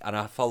week, and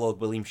I followed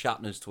William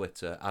Shatner's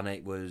Twitter, and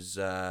it was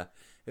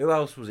who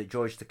else was it?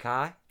 George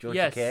Takei.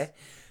 Yes. Takei.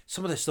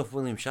 Some of the stuff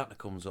William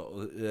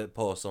Shatner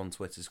posts on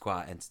Twitter is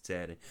quite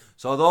entertaining.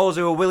 So those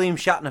who are William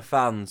Shatner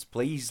fans,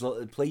 please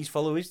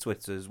follow his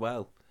Twitter as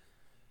well.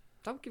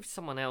 Don't give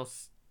someone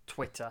else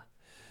Twitter.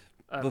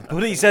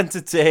 But it's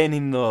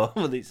entertaining though.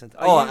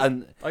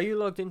 And Are you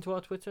logged into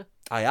our Twitter?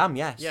 I am,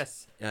 yes.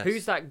 Yes. Yes.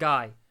 Who's that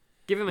guy?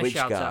 Give him a Which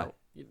shout guy? out.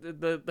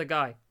 The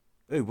guy.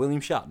 Who?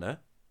 William Shatner?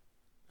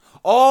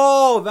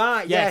 Oh,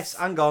 right. Yes. Yes.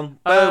 Hang on.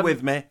 Bear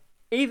with me.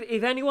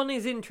 If anyone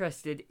is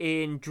interested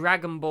in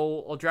Dragon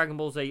Ball or Dragon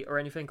Ball Z or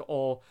anything,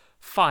 or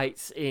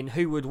fights in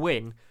who would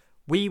win,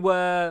 we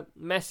were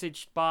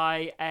messaged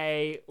by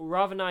a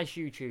rather nice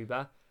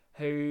YouTuber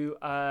who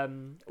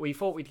we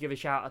thought we'd give a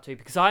shout out to,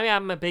 because I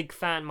am a big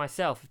fan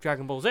myself of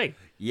Dragon Ball Z.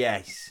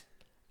 Yes.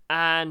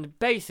 And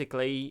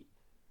basically,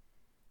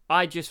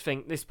 I just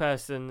think this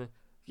person,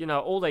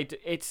 all they do,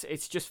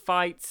 it's just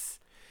fights,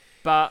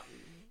 but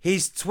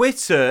His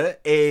Twitter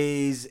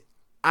is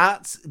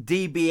at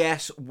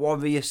DBS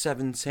Warrior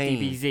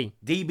 17. DBZ.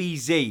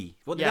 DBZ.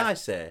 What did Yeah. I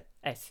say?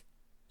 S.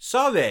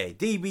 Sorry,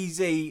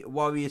 DBZ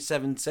Warrior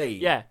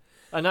 17. Yeah,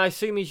 and I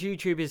assume his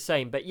YouTube is the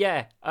same, but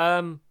yeah,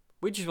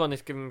 we just wanted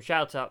to give him a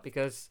shout out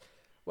because,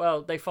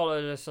 well, they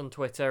followed us on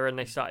Twitter and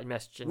they started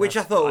messaging Which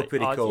us. I thought was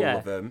pretty cool yeah.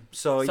 of them.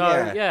 So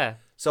yeah. yeah.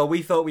 So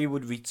we thought we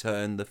would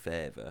return the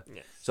favour.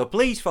 Yes. So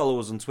please follow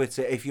us on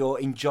Twitter if you're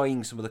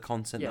enjoying some of the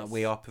content Yes. that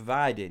we are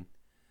providing.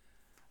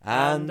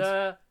 And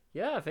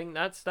yeah, I think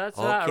that's that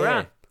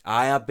around.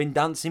 I have been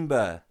Dancing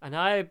Bear. And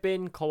I have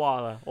been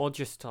Koala, or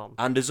just Tom.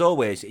 And as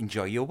always,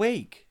 enjoy your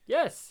week.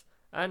 Yes.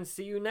 and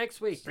see you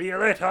next week. See you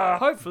later.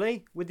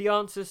 Hopefully with the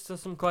answers to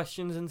some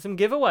questions and some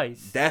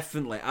giveaways.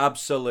 Definitely,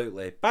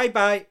 absolutely. Bye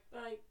bye.